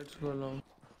god. Let's go long.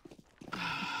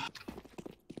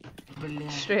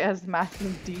 Shreya's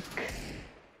massive deek.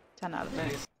 10 out of 10.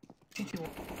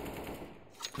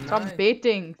 Stop Nice.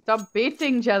 baiting! Stop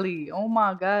baiting, jelly! Oh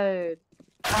my god.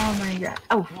 Oh my god.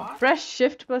 Oh, Press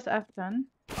shift plus F10.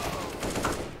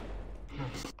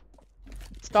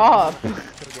 Stop!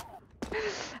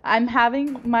 I'm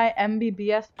having my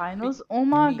MBBS finals. Oh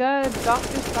my god,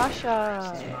 Dr.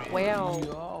 Sasha! Wow.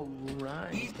 You're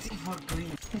right.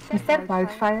 is that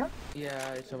wildfire?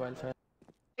 Yeah, it's a wildfire.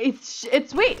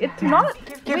 It's wait, it's Yeah. not.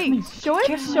 Give Wait, me- show it,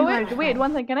 give me show it. wildfire. Wait,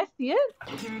 one second, can I see it?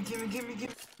 Give me.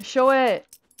 Show it.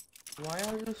 Why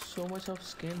are you so much of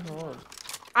skin whore?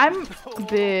 I'm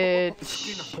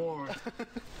bitch.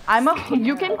 I'm a.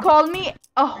 You can call me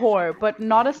a whore, but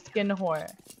not a skin whore.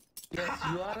 Yes,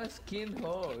 you are a skin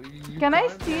whore. You Can I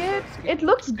can't see be a it? skin- It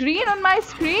looks green on my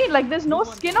screen. Like there's no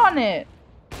skin on it.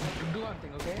 Do one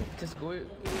thing, okay? Just go,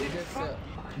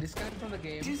 disconnect from the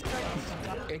game,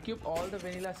 equip all the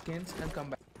vanilla skins and come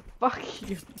back. Fuck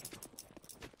you.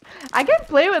 I can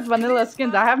play with vanilla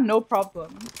skins. I have no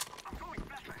problem.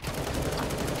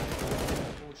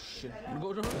 Oh shit.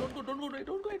 Go,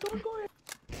 don't go.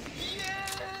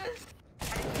 Yes!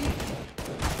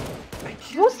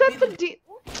 Who said the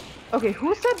Okay,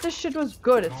 who said this shit was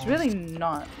good? It's really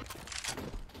not.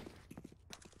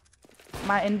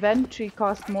 My inventory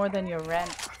costs more than your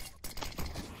rent.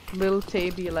 Lil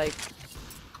Tay be like,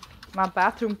 my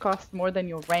bathroom costs more than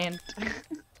your rent.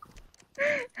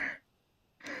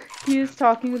 he is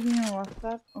talking with me on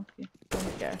WhatsApp. Okay,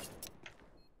 don't care.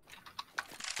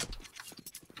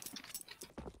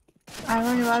 I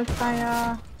want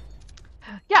wildfire.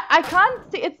 Yeah, I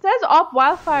can't see. It says off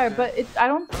wildfire, but I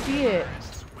don't see it.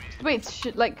 Wait,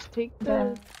 should like take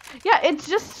the. Yeah, it's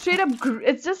just straight up.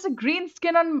 It's just a green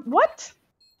skin on what?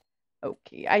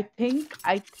 Okay, I think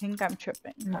I'm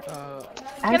tripping.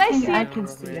 Can I see? I can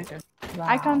see it. Wow.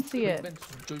 I can't see it.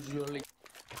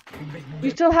 You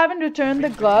still haven't returned the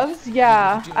gloves?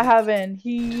 Yeah, I haven't.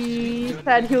 He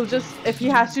said he'll just, if he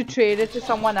has to trade it to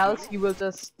someone else, he will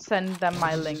just send them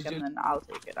my link and then I'll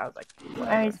take it. I was like,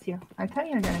 where is you? I thought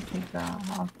you were gonna take the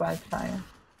off wildfire.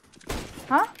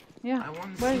 Huh? Yeah. I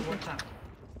want to Where see is what's it? up.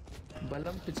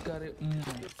 Balam Pichkare.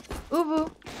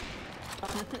 Uvu.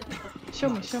 Show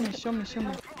me, show me, show me, show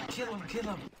me. Kill him, kill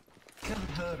him. Kill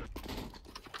her.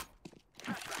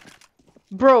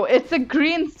 Bro, it's a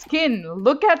green skin.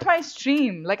 Look at my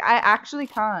stream. Like, I actually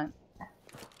can't.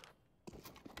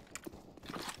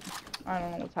 I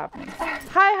don't know what's happening.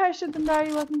 Hi,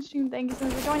 𝗏𝗟𝗏𝗏, welcome to stream. Thank you so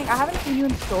much for joining. I haven't seen you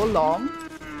in so long.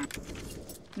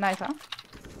 Nice, huh?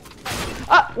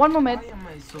 Ah, one moment. Why am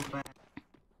I so bad?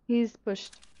 He's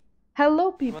pushed.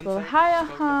 Hello, people. Hi,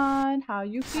 Ahan. How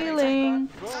you feeling?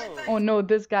 Oh no,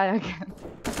 this guy again.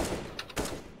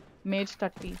 Mage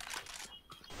 30.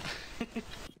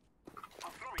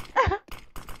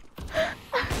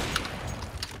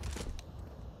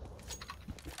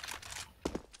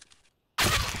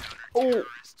 Oh.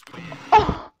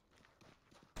 Oh.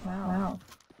 Wow.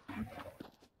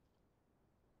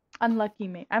 Unlucky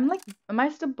me. I'm like, am I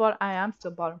still bottom? I am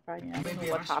still bottom fragging. I don't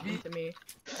know what happened to me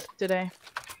today.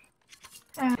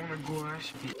 I'm gonna go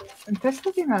Ash B. This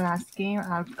will be my last game.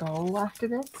 I'll go after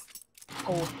this.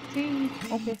 Oh, see.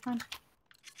 Okay, fine.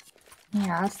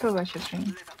 Yeah, I'll still watch your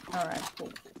stream. Alright,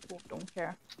 cool. Cool. Don't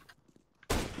care.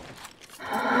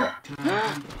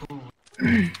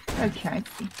 Okay, I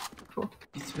see. Cool.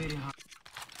 It's very hard.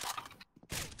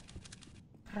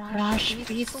 Rush,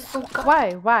 be so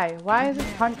good. Why is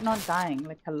this hunt not dying?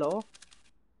 Like, hello?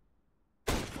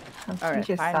 Alright,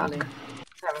 finally.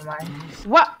 Never mind.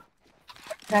 What?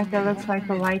 That guy looks like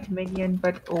a white minion,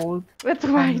 but old. With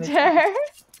white hair?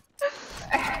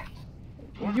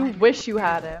 You wish you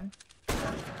had him.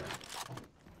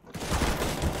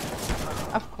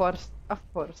 Of course, of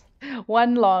course.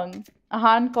 One long.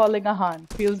 Ahan calling Ahan.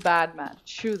 Feels bad, man.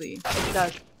 Truly. It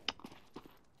does.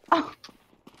 Oh.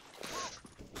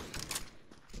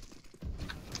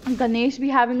 Ganesh be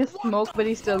having a smoke, but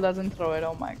he still doesn't throw it.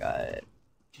 Oh my god.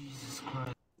 Jesus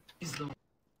Christ. He's the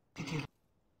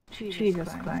Jesus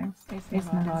Christ.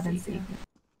 It's my Lord and Savior.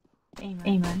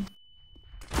 Amen.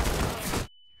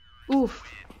 Oof.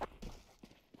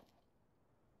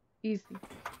 Easy.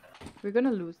 We're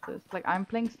gonna lose this. Like, I'm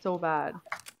playing so bad.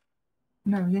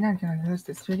 No, we're not gonna lose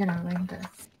this. We're gonna win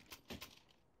this.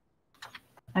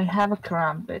 I have a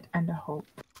karambit and a hope.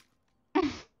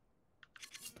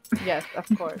 Yes, of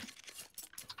course.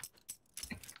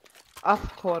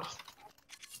 Of course.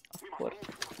 Of course.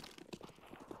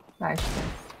 Like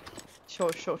this.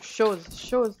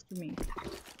 Shows to me.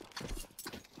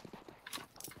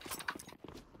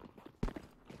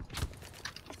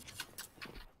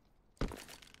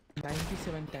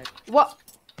 Tag. What?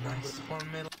 nice one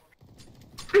middle.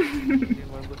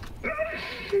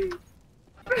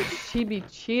 She be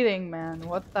cheating, man.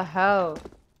 What the hell?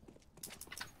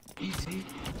 Easy.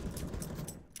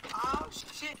 Oh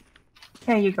shit.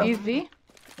 There you go. Easy?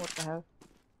 What the hell?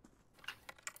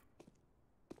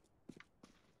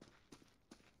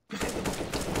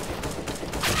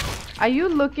 Are you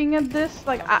looking at this?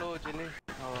 Like,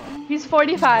 he's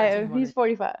 45. He's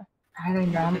 45. I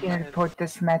don't know. I'm gonna report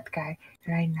this meth guy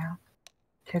right now.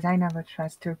 Because I never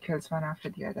trust 2 kills one after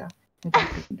the other. Without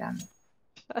taking damage.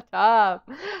 Shut up.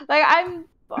 Like, I'm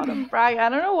bottom frag. I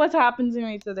don't know what's happened to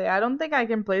me today. I don't think I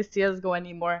can play CSGO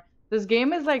anymore. This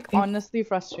game is, like, honestly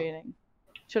frustrating.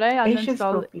 Should I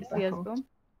uninstall CSGO?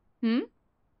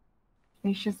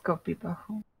 It's just Gopi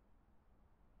Bahu.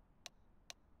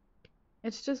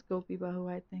 It's just Gopi Bahu,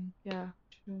 I think. Yeah,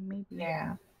 true, maybe.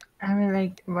 Yeah. I mean,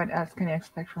 like, what else can you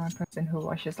expect from a person who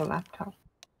washes a laptop?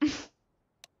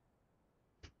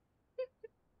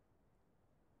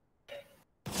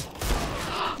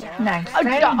 Nice. Oh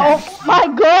my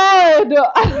god!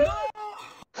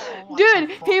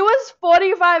 Dude, he was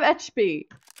 45 HP.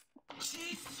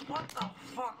 Jesus, what the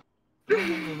fuck?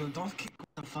 No, don't kick what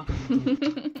the fuck are you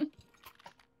doing?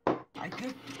 I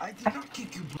did not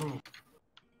kick you, bro.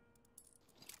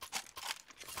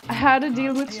 How to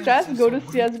deal with stress, go to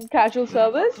CS casual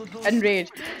service and rage.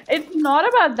 It's not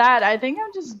about that. I think I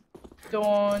just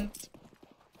don't.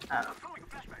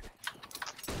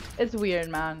 It's weird,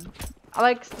 man.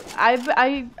 Like, I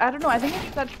don't know. I think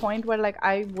it's that point where like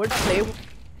I would play.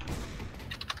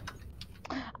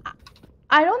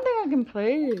 I don't think I can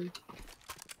play.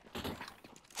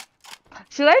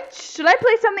 Should I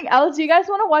play something else? Do you guys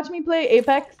want to watch me play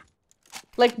Apex?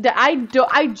 Like,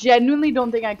 I genuinely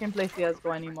don't think I can play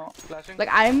CSGO anymore. Flashing. Like,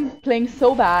 I'm playing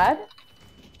so bad.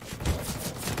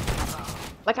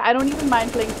 Like, I don't even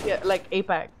mind playing like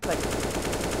Apex. Like,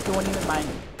 don't even mind.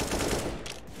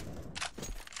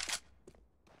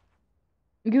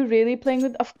 You really playing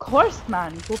with? Of course,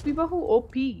 man. Gopi Bahu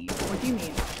OP. What do you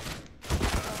mean?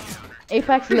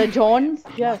 Apex Legends?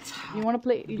 Yes. You want to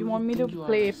play? You want me to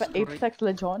play Apex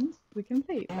Legends? We can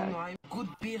play Apex. I could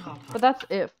be her. But that's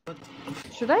if.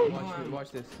 Should I?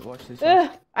 Watch this. Watch this.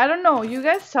 I don't know. You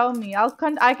guys tell me. I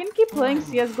can keep playing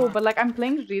CS:GO, but like I'm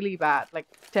playing really bad, like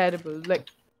terrible. Like,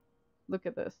 look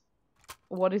at this.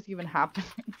 What is even happening?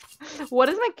 What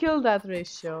is my kill death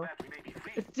ratio?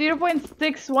 It's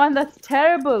 0.61. That's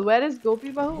terrible. Where is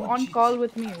Gopi Bahu on call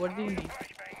with me? What do you mean?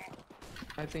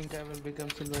 I think I will become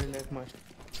silver like much.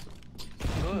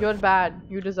 You're bad.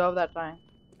 You deserve that time.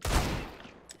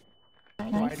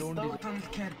 I don't do it.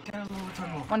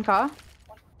 1K?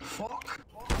 Fuck.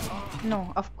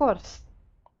 No, of course.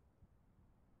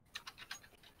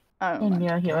 I I don't know.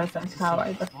 knew he was on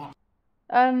power.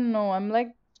 I don't know. I'm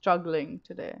like struggling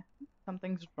today.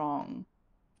 Something's wrong.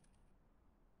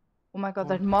 Oh my god,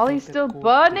 that Molly's still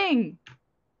burning!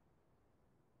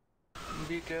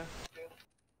 Be careful.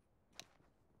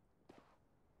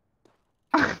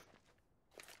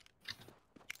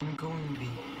 I'm going B.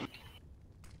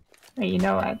 Hey, you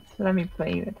know what? Let me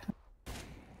play with her.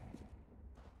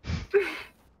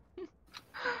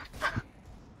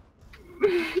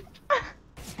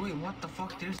 Wait, what the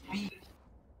fuck? There's B.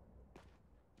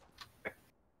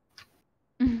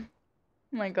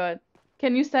 Oh my god.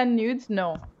 Can you send nudes?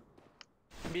 No.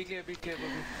 Be careful,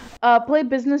 Bobby. Play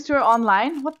business tour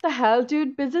online? What the hell,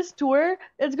 dude? Business tour?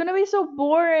 It's gonna be so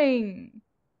boring.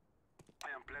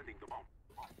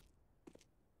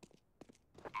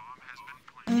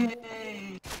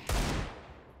 Yay!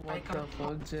 What the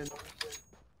fuck, Jen?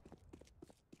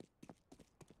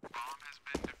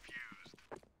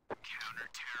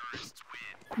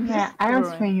 Yeah, I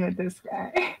was playing with this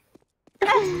guy.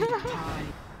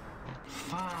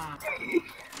 Fuck.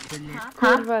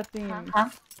 Kurva team. Huh?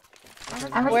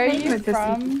 I was Where are playing you with this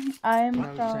from? I'm Now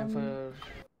it's time from for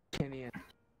Kenya.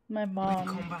 my mom.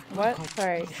 come back, What? come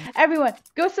Sorry. Everyone,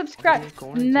 go subscribe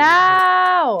Go on,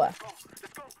 now!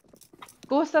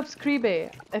 Go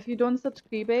subscribe. If you don't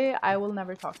subscribe, I will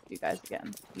never talk to you guys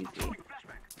again. Easy.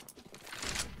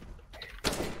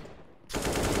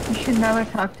 You should never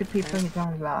talk to people you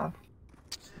don't love.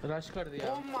 Rush कर दिया.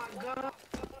 Oh my god.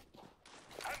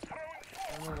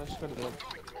 Rush कर दिया.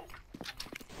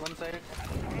 One side.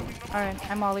 Alright,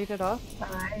 I'm all eaten off.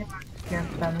 I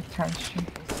give them attention.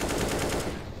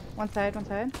 One side, one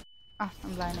side. Ah,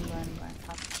 I'm blind.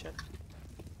 Ah, shit.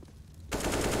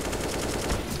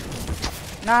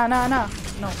 Nah.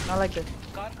 No, not like this.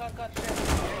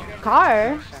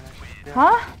 Car?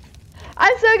 Huh?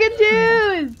 I'm so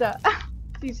confused!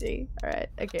 Sushi. Alright,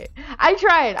 okay. I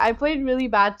tried. I played really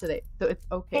bad today, so it's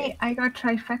okay. Hey, I got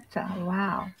trifecta.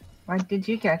 Wow. What did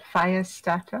you get? Fire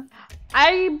starter?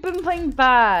 I've been playing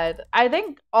bad. I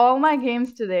think all my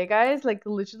games today, guys, like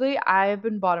literally, I've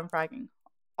been bottom fragging.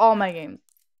 All my games.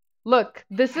 Look,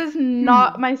 this is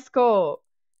not my score.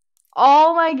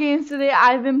 All my games today,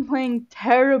 I've been playing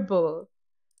terrible.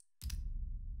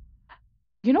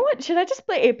 You know what? Should I just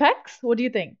play Apex? What do you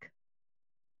think?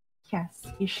 Yes,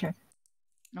 you should.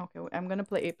 Okay, I'm gonna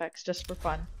play Apex just for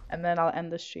fun, and then I'll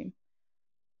end the stream.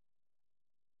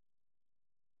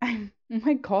 Oh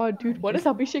my god, dude, what is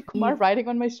𝗙𝗏𝘅 writing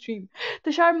on my stream?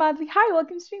 Tushar Madhvi, hi,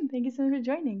 welcome to stream. Thank you so much for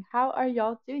joining. How are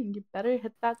y'all doing? You better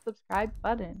hit that subscribe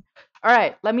button.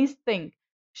 Alright, let me think.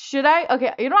 Should I?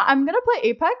 Okay, you know what? I'm gonna play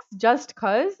Apex just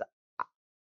cause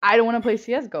I don't want to play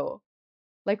CSGO.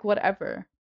 Like, whatever.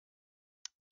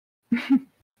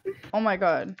 Oh my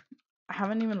god. I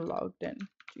haven't even logged in.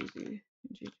 GG.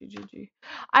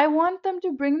 I want them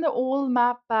to bring the old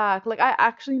map back. Like, I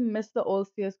actually miss the old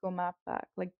CSGO map back.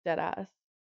 Like, deadass.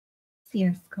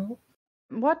 CSGO?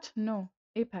 What? No.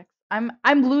 Apex. I'm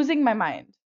losing my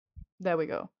mind. There we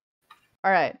go.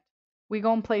 Alright. We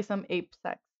gonna play some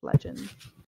Apex Legends.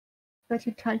 But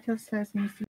your title says in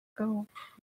CSGO.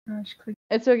 Gosh, click.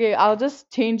 It's okay. I'll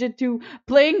just change it to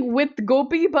playing with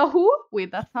Gopi Bahu.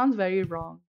 Wait, that sounds very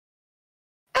wrong.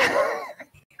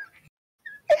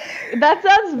 That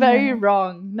sounds very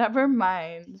wrong. Never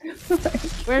mind.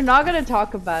 We're not gonna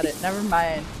talk about it. Never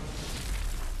mind.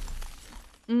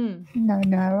 Mm.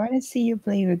 No, I want to see you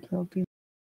play with Gopi.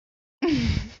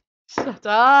 Shut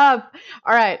up.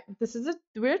 All right.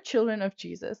 We're children of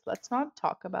Jesus. Let's not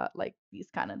talk about like these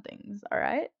kind of things. All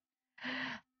right.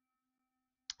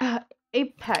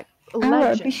 Apex Oh,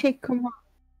 Legend. Abhishek, come on.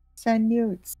 Send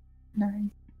nudes.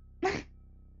 Nice. I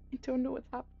don't know what's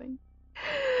happening.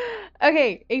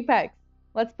 Okay, Apex.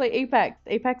 Let's play Apex.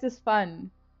 Apex is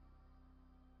fun.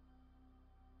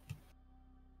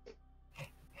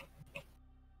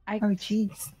 Oh,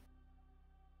 jeez.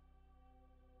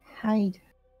 Hide.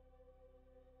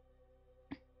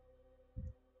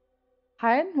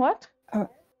 Hide? What? Oh,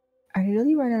 I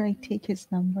really want to like take his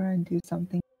number and do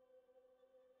something.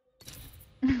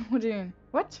 What do you mean?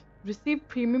 What? Receive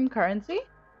premium currency?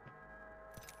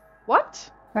 What?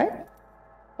 What?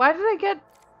 Why did I get...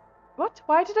 What?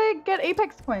 Why did I get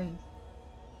Apex coins?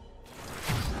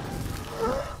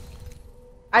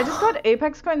 I just got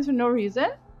Apex coins for no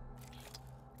reason?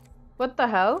 What the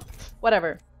hell?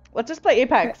 Whatever. Let's just play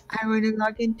Apex. I want to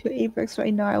log into Apex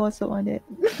right now. I also want it.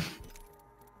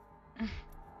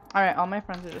 Alright, all my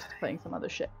friends are just playing some other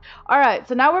shit. Alright,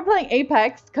 so now we're playing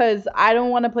Apex because I don't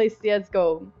want to play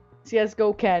CSGO.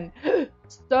 CSGO can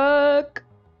suck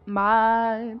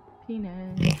my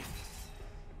penis.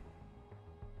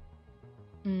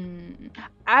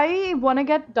 I want to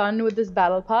get done with this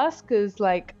battle pass because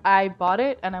like I bought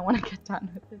it and I want to get done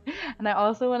with it. And I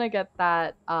also want to get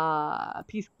that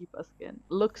Peacekeeper skin.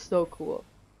 Looks so cool.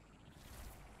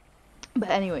 But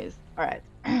anyways, alright.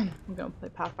 I'm gonna play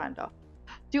Pathfinder.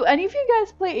 Do any of you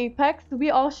guys play Apex?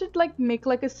 We all should like make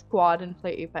like a squad and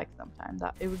play Apex sometime.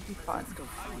 That it would be fun.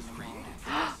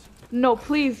 No,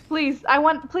 please, please. I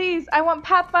want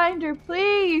Pathfinder,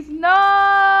 please.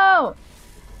 No.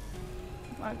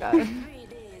 Oh my god.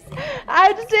 I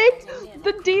have to take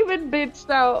the demon bitch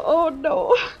now. Oh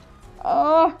no.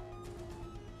 Oh.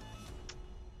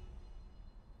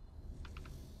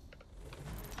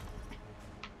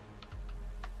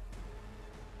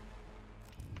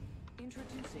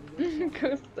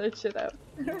 Go search it up.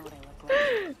 You know what I look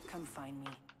like. Come find me.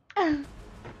 I'm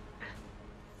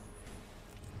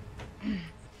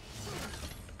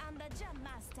the jump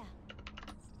master.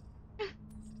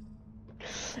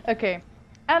 Okay.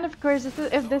 And of course,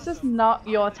 if this is not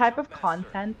your type of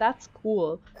content, that's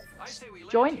cool.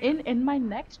 Join in my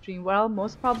next stream where I'll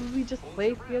most probably just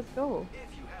play CSGO.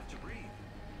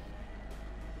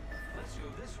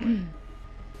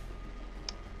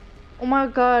 Oh my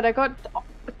god, I got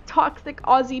toxic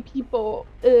Aussie people.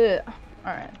 Ugh.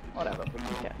 Alright, whatever.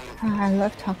 Okay. I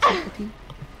love toxicity.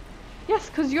 Yes,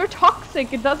 because you're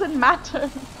toxic. It doesn't matter.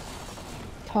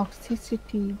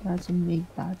 Toxicity doesn't make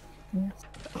bad. Yes.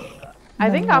 I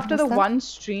think after the one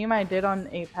stream I did on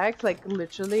Apex, like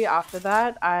literally after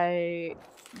that, I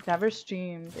never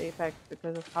streamed Apex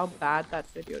because of how bad that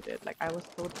video did. Like I was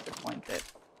so disappointed.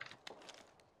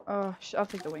 Oh, I'll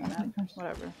take the wingman.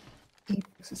 Whatever.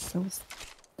 Apex is so...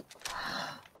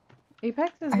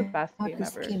 Apex is the best game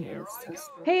ever.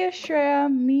 Hey Ashreya,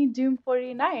 me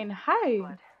Doom49.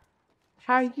 Hi.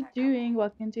 How are you doing?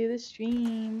 Welcome to the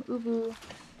stream. Ubu.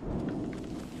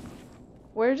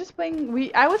 We're just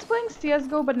playing. I was playing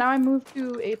CS:GO, but now I moved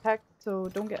to Apex, so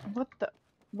don't get. What the?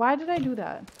 Why did I do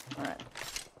that? All right.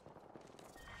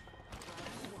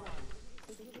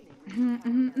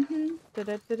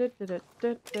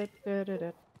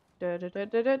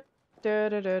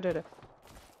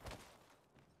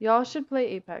 Y'all should play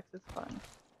Apex. It's fun.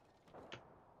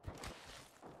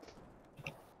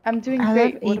 I'm doing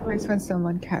great. I love Apex when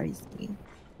someone carries me.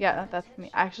 Yeah, that's me.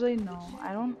 Actually, no,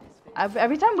 I don't.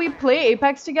 Every time we play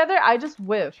Apex together, I just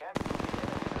whiff.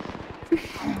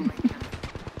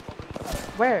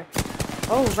 Where?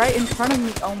 Oh, right in front of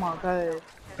me. Oh my god.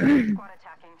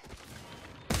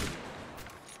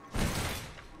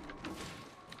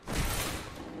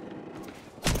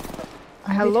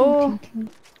 Hello?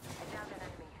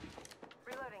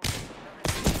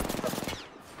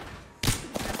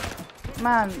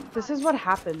 Man, this is what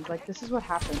happens. Like, this is what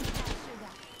happens.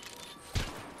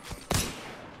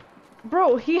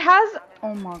 Bro, he has...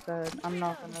 Oh my god, I'm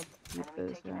not gonna beat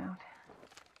this, yeah.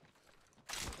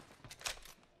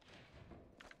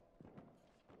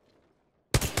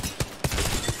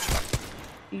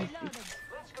 Easy.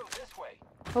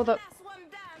 Hold up.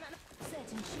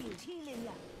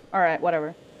 Alright,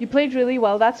 whatever. You played really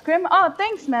well, that's Grim. Oh,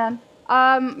 thanks, man.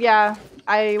 Yeah,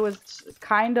 I was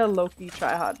kinda low-key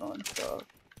try-hard mode, so...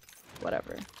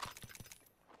 Whatever.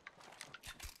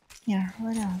 Yeah,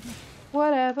 whatever.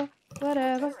 Whatever.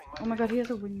 Whatever. Oh my god, he has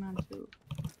a wingman too.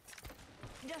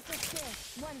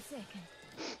 Just 1 second.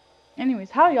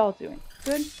 Anyways, how y'all doing?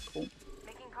 Good? Cool.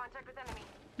 Making contact with enemy.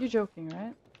 You're joking,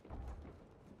 right?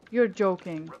 You're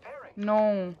joking.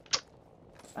 No.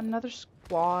 Another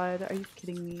squad. Are you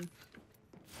kidding me?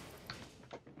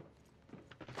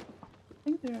 I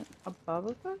think they're above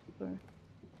us, or?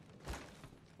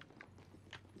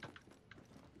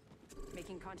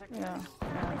 Making contact. Yeah.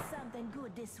 There's something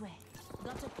good this way.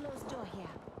 Got a closed door here.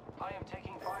 I am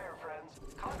taking fire, friends.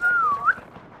 Contact the target.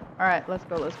 Alright, let's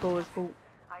go, let's go, let's go.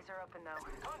 Eyes are open now.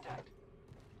 Contact.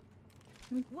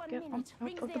 Let me 1 get on minute. top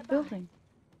Rings of the nearby. building.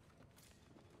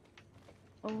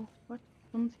 Oh, what?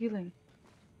 Someone's healing.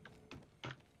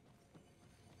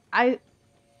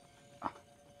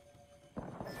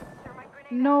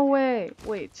 No way.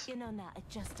 Wait. You know now,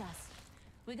 it's just us.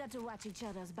 We got to watch each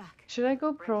other's back. Should I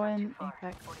go pro in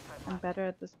Apex? I'm better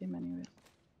at this game anyways.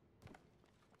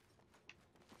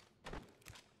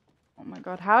 Oh my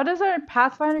god, how does our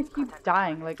Pathfinder keep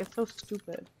dying? Like, it's so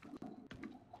stupid.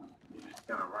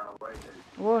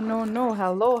 Whoa, no, no,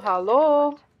 hello,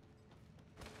 hello!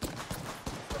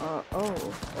 Oh.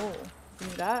 Give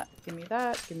me that, give me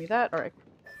that, give me that. Alright,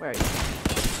 where are you?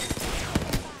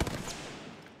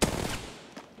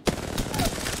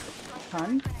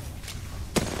 Ton?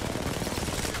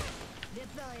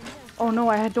 Oh no,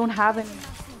 I don't have any.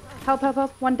 Help, help,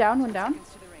 help. One down, one down.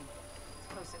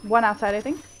 One outside, I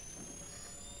think.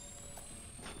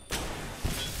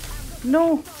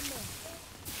 No!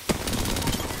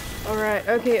 Alright,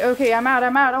 okay, I'm out.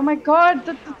 Oh my god,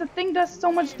 the thing does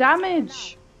so much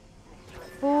damage!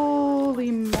 Holy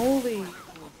moly.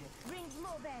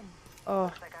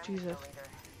 Oh, Jesus.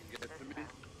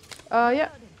 Yeah.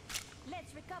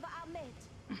 Let's recover our mate.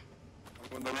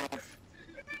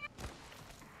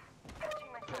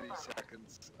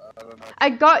 I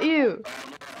got you!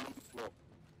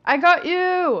 I got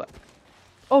you!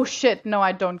 Oh shit, no,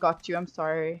 I don't got you. I'm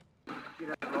sorry.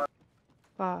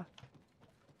 Fuck.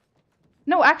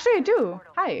 No, actually I do.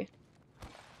 Hi.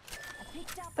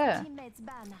 There.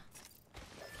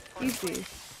 Easy.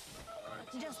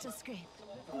 Just a scrape.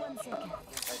 1 second.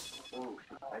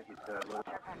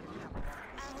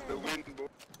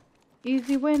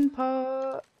 Easy win,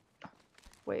 pot.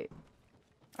 Wait.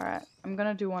 Alright, I'm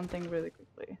gonna do one thing really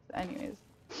quickly. So anyways.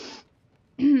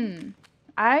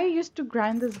 I used to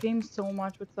grind this game so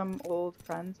much with some old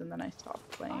friends and then I stopped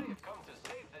playing.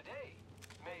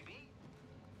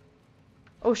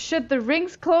 Oh shit, the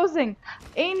ring's closing!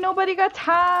 Ain't nobody got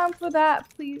time for that!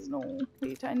 Please, no.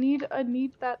 Wait, I need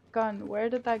that gun. Where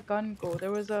did that gun go?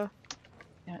 There was a...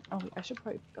 Yeah, oh, I should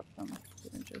probably pick up some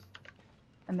syringes.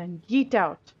 And then yeet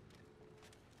out.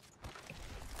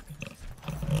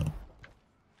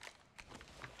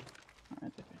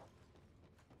 Alright, okay.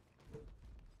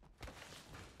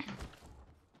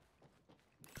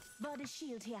 Body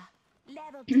shield here.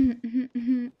 Level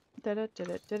 2. Did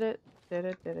it.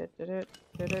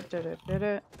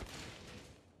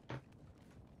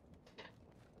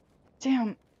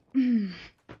 Damn.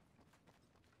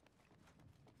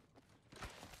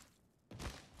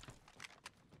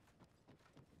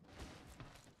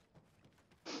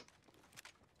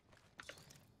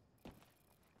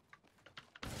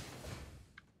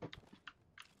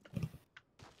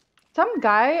 Some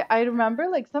guy, I remember,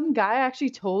 like, some guy actually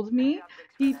told me,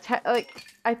 like,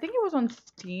 I think it was on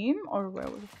Steam, or where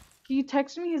was it? He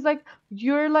texted me, he's like,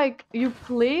 you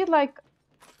play, like,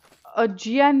 a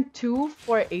GN2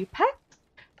 for Apex?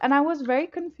 And I was very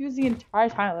confused the entire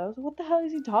time. I was like, what the hell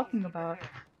is he talking about?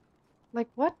 Like,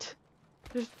 what?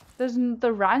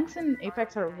 The ranks in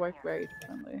Apex are work very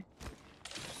differently.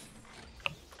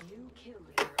 New kill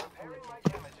leader.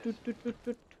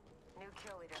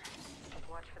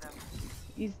 Watch for them.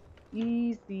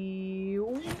 Easy.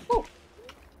 Whoa.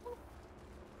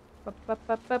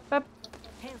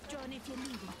 Health drone if you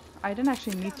need it. I didn't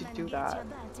actually need to Come do and get that. your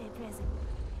birthday present.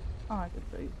 Oh, I could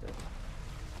raise this.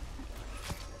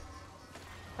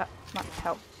 That's not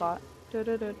help spot. Look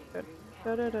at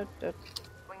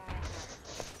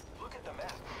the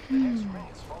map. The next ring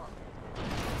is far.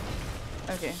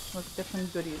 Okay, let's get some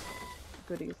goodies.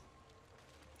 Goodies.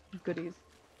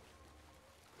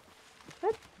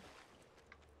 What?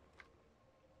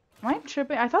 Am I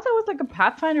tripping? I thought that was like a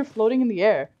Pathfinder floating in the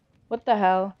air. What the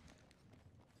hell?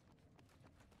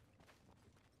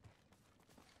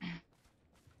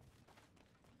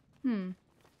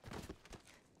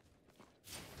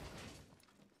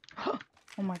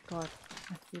 Oh my god.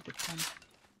 My favorite one.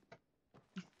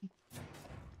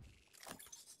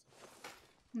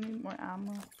 I need more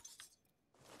ammo.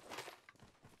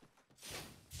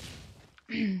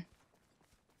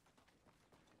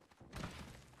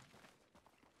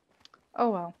 Oh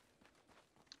well.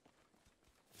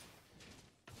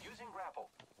 Using grapple.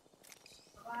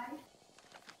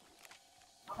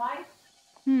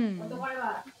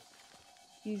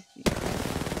 Easy.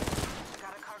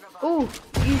 Oh,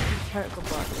 easy cargo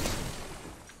bot.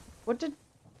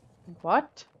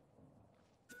 What?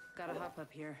 Gotta hop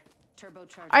up here.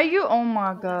 Turbocharger. Are you? Oh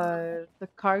my god. The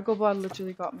cargo bot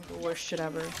literally got me the worst shit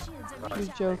ever. You're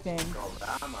joking.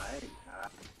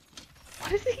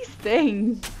 What is he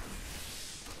saying?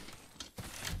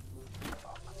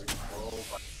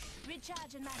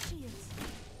 Recharging my shields.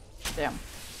 Damn.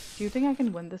 Do you think I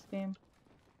can win this game?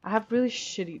 I have really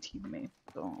shitty teammates,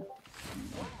 so. 1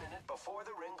 minute before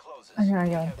the ring closes. I We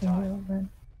don't have think time. you'll win.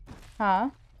 Huh?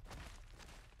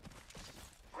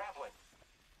 Grappling.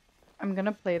 I'm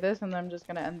gonna play this and then I'm just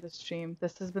gonna end the stream.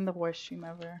 This has been the worst stream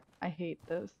ever. I hate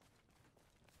this.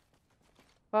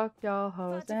 Fuck y'all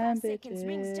hoes 45 and seconds.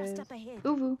 Rings just bitches. up ahead.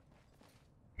 Uwu.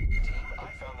 Team,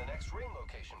 I found the next ring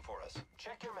location for us.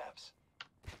 Check your maps.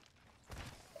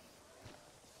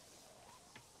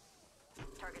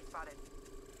 Target spotted.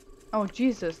 Oh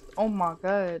Jesus. Oh my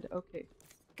god. Okay.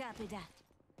 Copy that.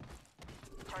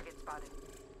 Target spotted.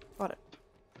 Got it.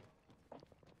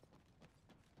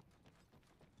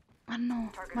 I don't know.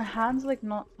 My hand's like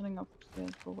not setting up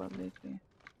for well lately.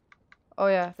 Oh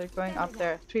yeah, they're going up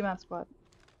there. 3-man squad.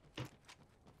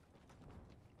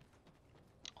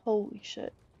 Holy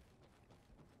shit.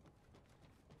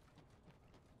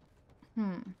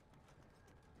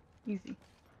 Easy.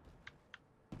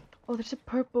 Oh, there's a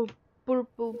purple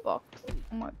box.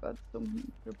 Oh my god, so many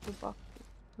purple boxes.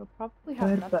 They'll probably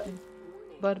have nothing.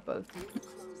 Purple.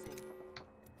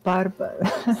 Barber.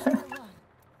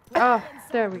 Ah,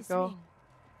 there we go.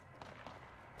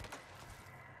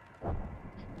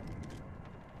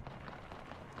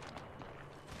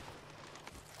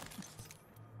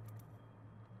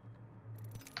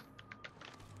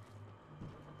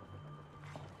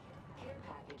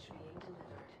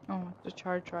 Oh, the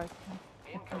charge rifle.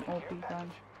 It's an OP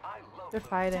gun. They're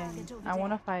fighting. I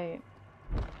wanna fight.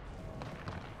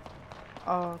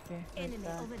 Oh, okay. There's Enemy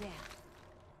that. over there.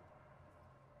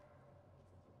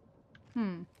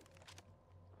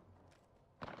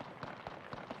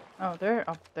 Oh, they're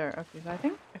up there. Okay, so I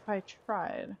think if I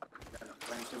tried.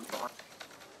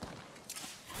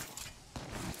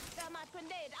 Thermite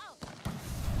grenade out.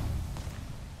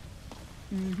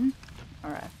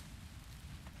 Alright.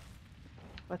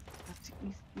 Let's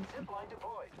easy. Zipline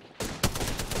deployed.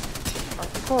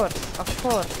 Of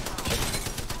course.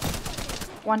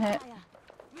 One hit.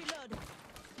 Reload.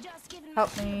 Just giving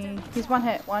Help me. He's one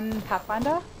hit. One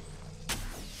Pathfinder.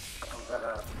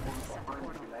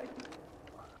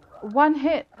 One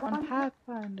hit. One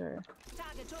Pathfinder.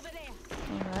 target over there.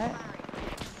 Alright.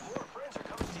 More friends are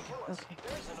coming to kill us. Okay.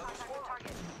 There's another squad.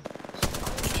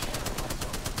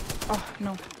 Oh,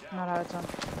 no. Not out of time.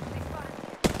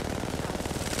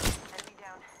 Enemy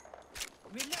down.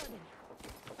 Reloading.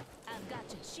 I've got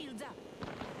you. Shields up.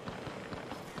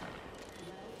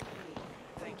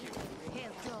 Thank you.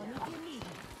 Health zone if you need it.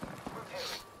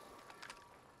 Repairing.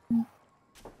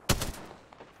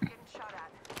 Getting shot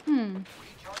at.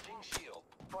 Recharging shield.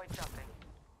 Void jumping.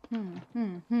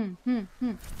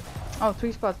 Oh,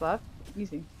 3 spots left.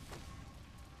 Easy.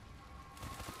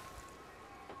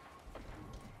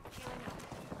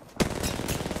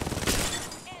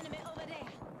 Enemy over there.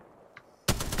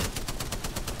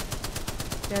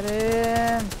 Get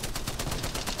him.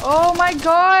 Oh my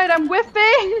god, I'm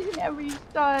whiffing every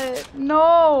shot.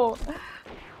 No.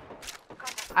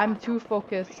 I'm too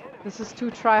focused. This is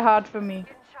too try hard for me.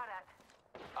 Getting shot at.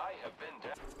 I have been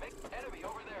down. Make enemy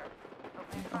over there.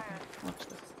 Opening Okay, fire. watch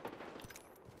this.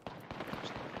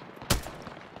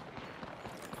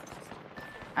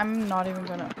 I'm not even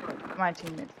gonna put my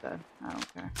teammates dead. I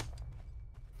don't care.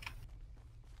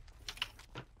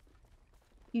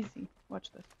 Easy.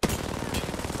 Watch this.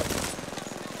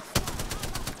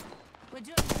 We're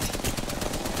doing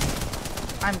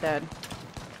I'm dead.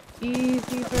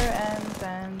 Easy for ends.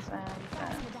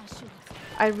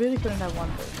 I really couldn't have won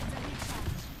this.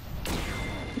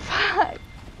 Fuck.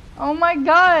 Oh my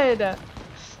god.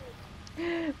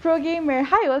 Pro gamer.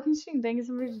 Hi, welcome to stream. Thank you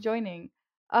so much for joining.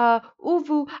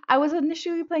 Uvu, I was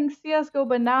initially playing CSGO,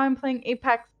 but now I'm playing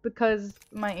Apex because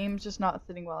my aim's just not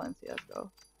sitting well in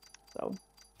CSGO. So,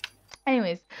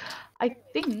 anyways, I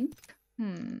think,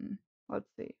 let's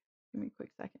see. Give me a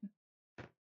quick second.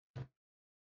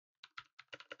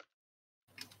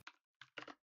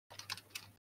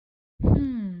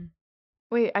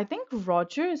 Wait, I think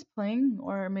Roger is playing,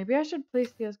 or maybe I should play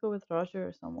CSGO with Roger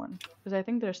or someone, because I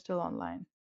think they're still online.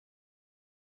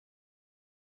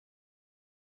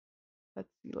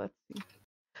 Let's see.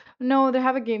 No, they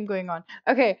have a game going on.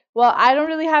 Okay, well, I don't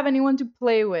really have anyone to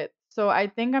play with, so I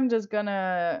think I'm just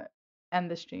gonna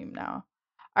end the stream now.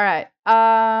 All right.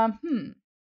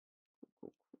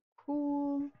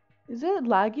 cool. Is it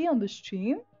laggy on the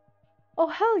stream? Oh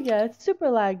hell yeah, it's super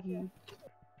laggy.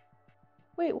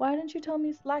 Wait, why didn't you tell me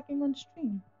it's lagging on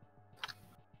stream?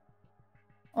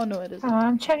 Oh no, it isn't. Oh,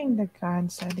 I'm checking the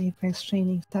guns at Apex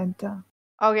Training Center.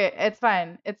 Okay, it's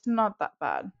fine. It's not that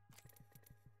bad.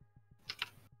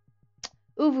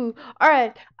 Uvu.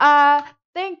 Alright.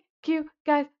 Thank you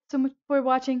guys so much for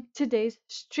watching today's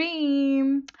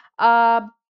stream.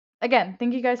 Again,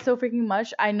 thank you guys so freaking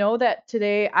much. I know that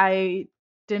today I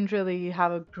didn't really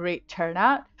have a great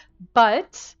turnout,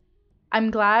 but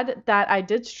I'm glad that I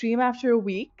did stream after a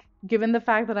week, given the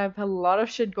fact that I've had a lot of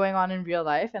shit going on in real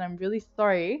life, and I'm really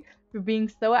sorry for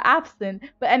being so absent.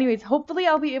 But anyways, hopefully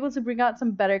I'll be able to bring out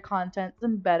some better content,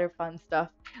 some better fun stuff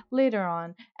later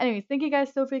on. Anyways, thank you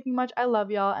guys so freaking much. I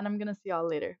love y'all, and I'm gonna see y'all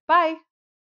later. Bye!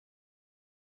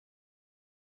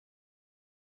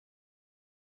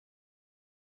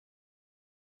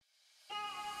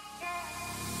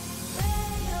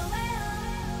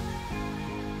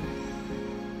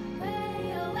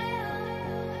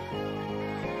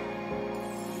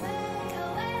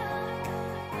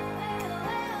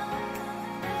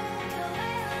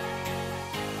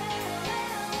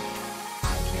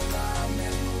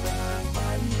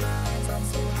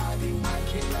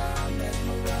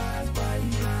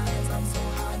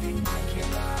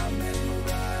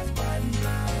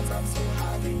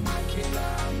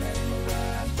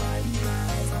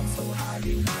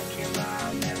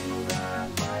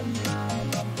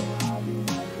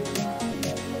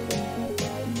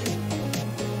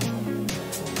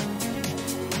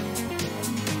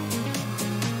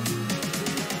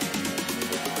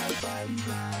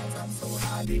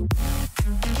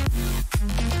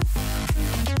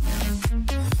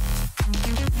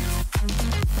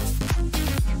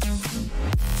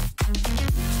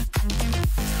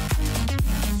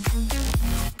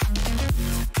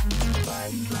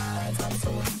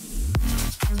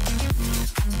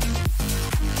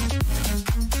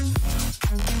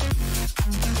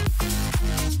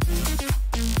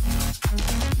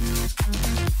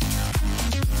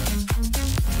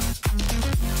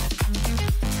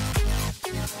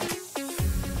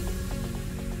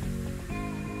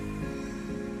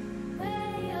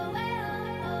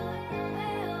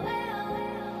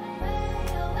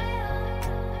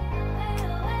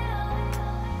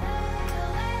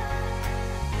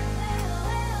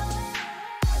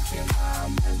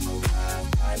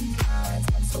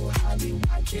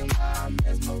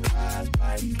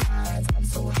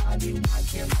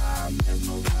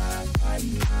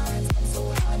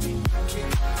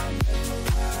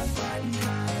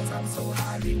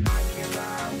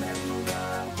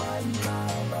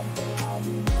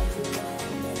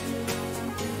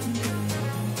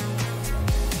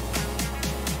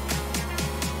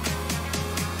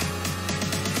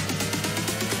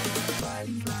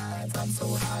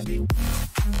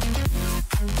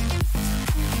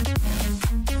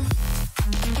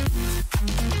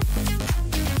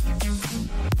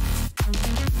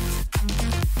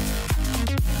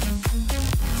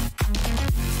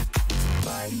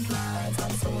 Bye.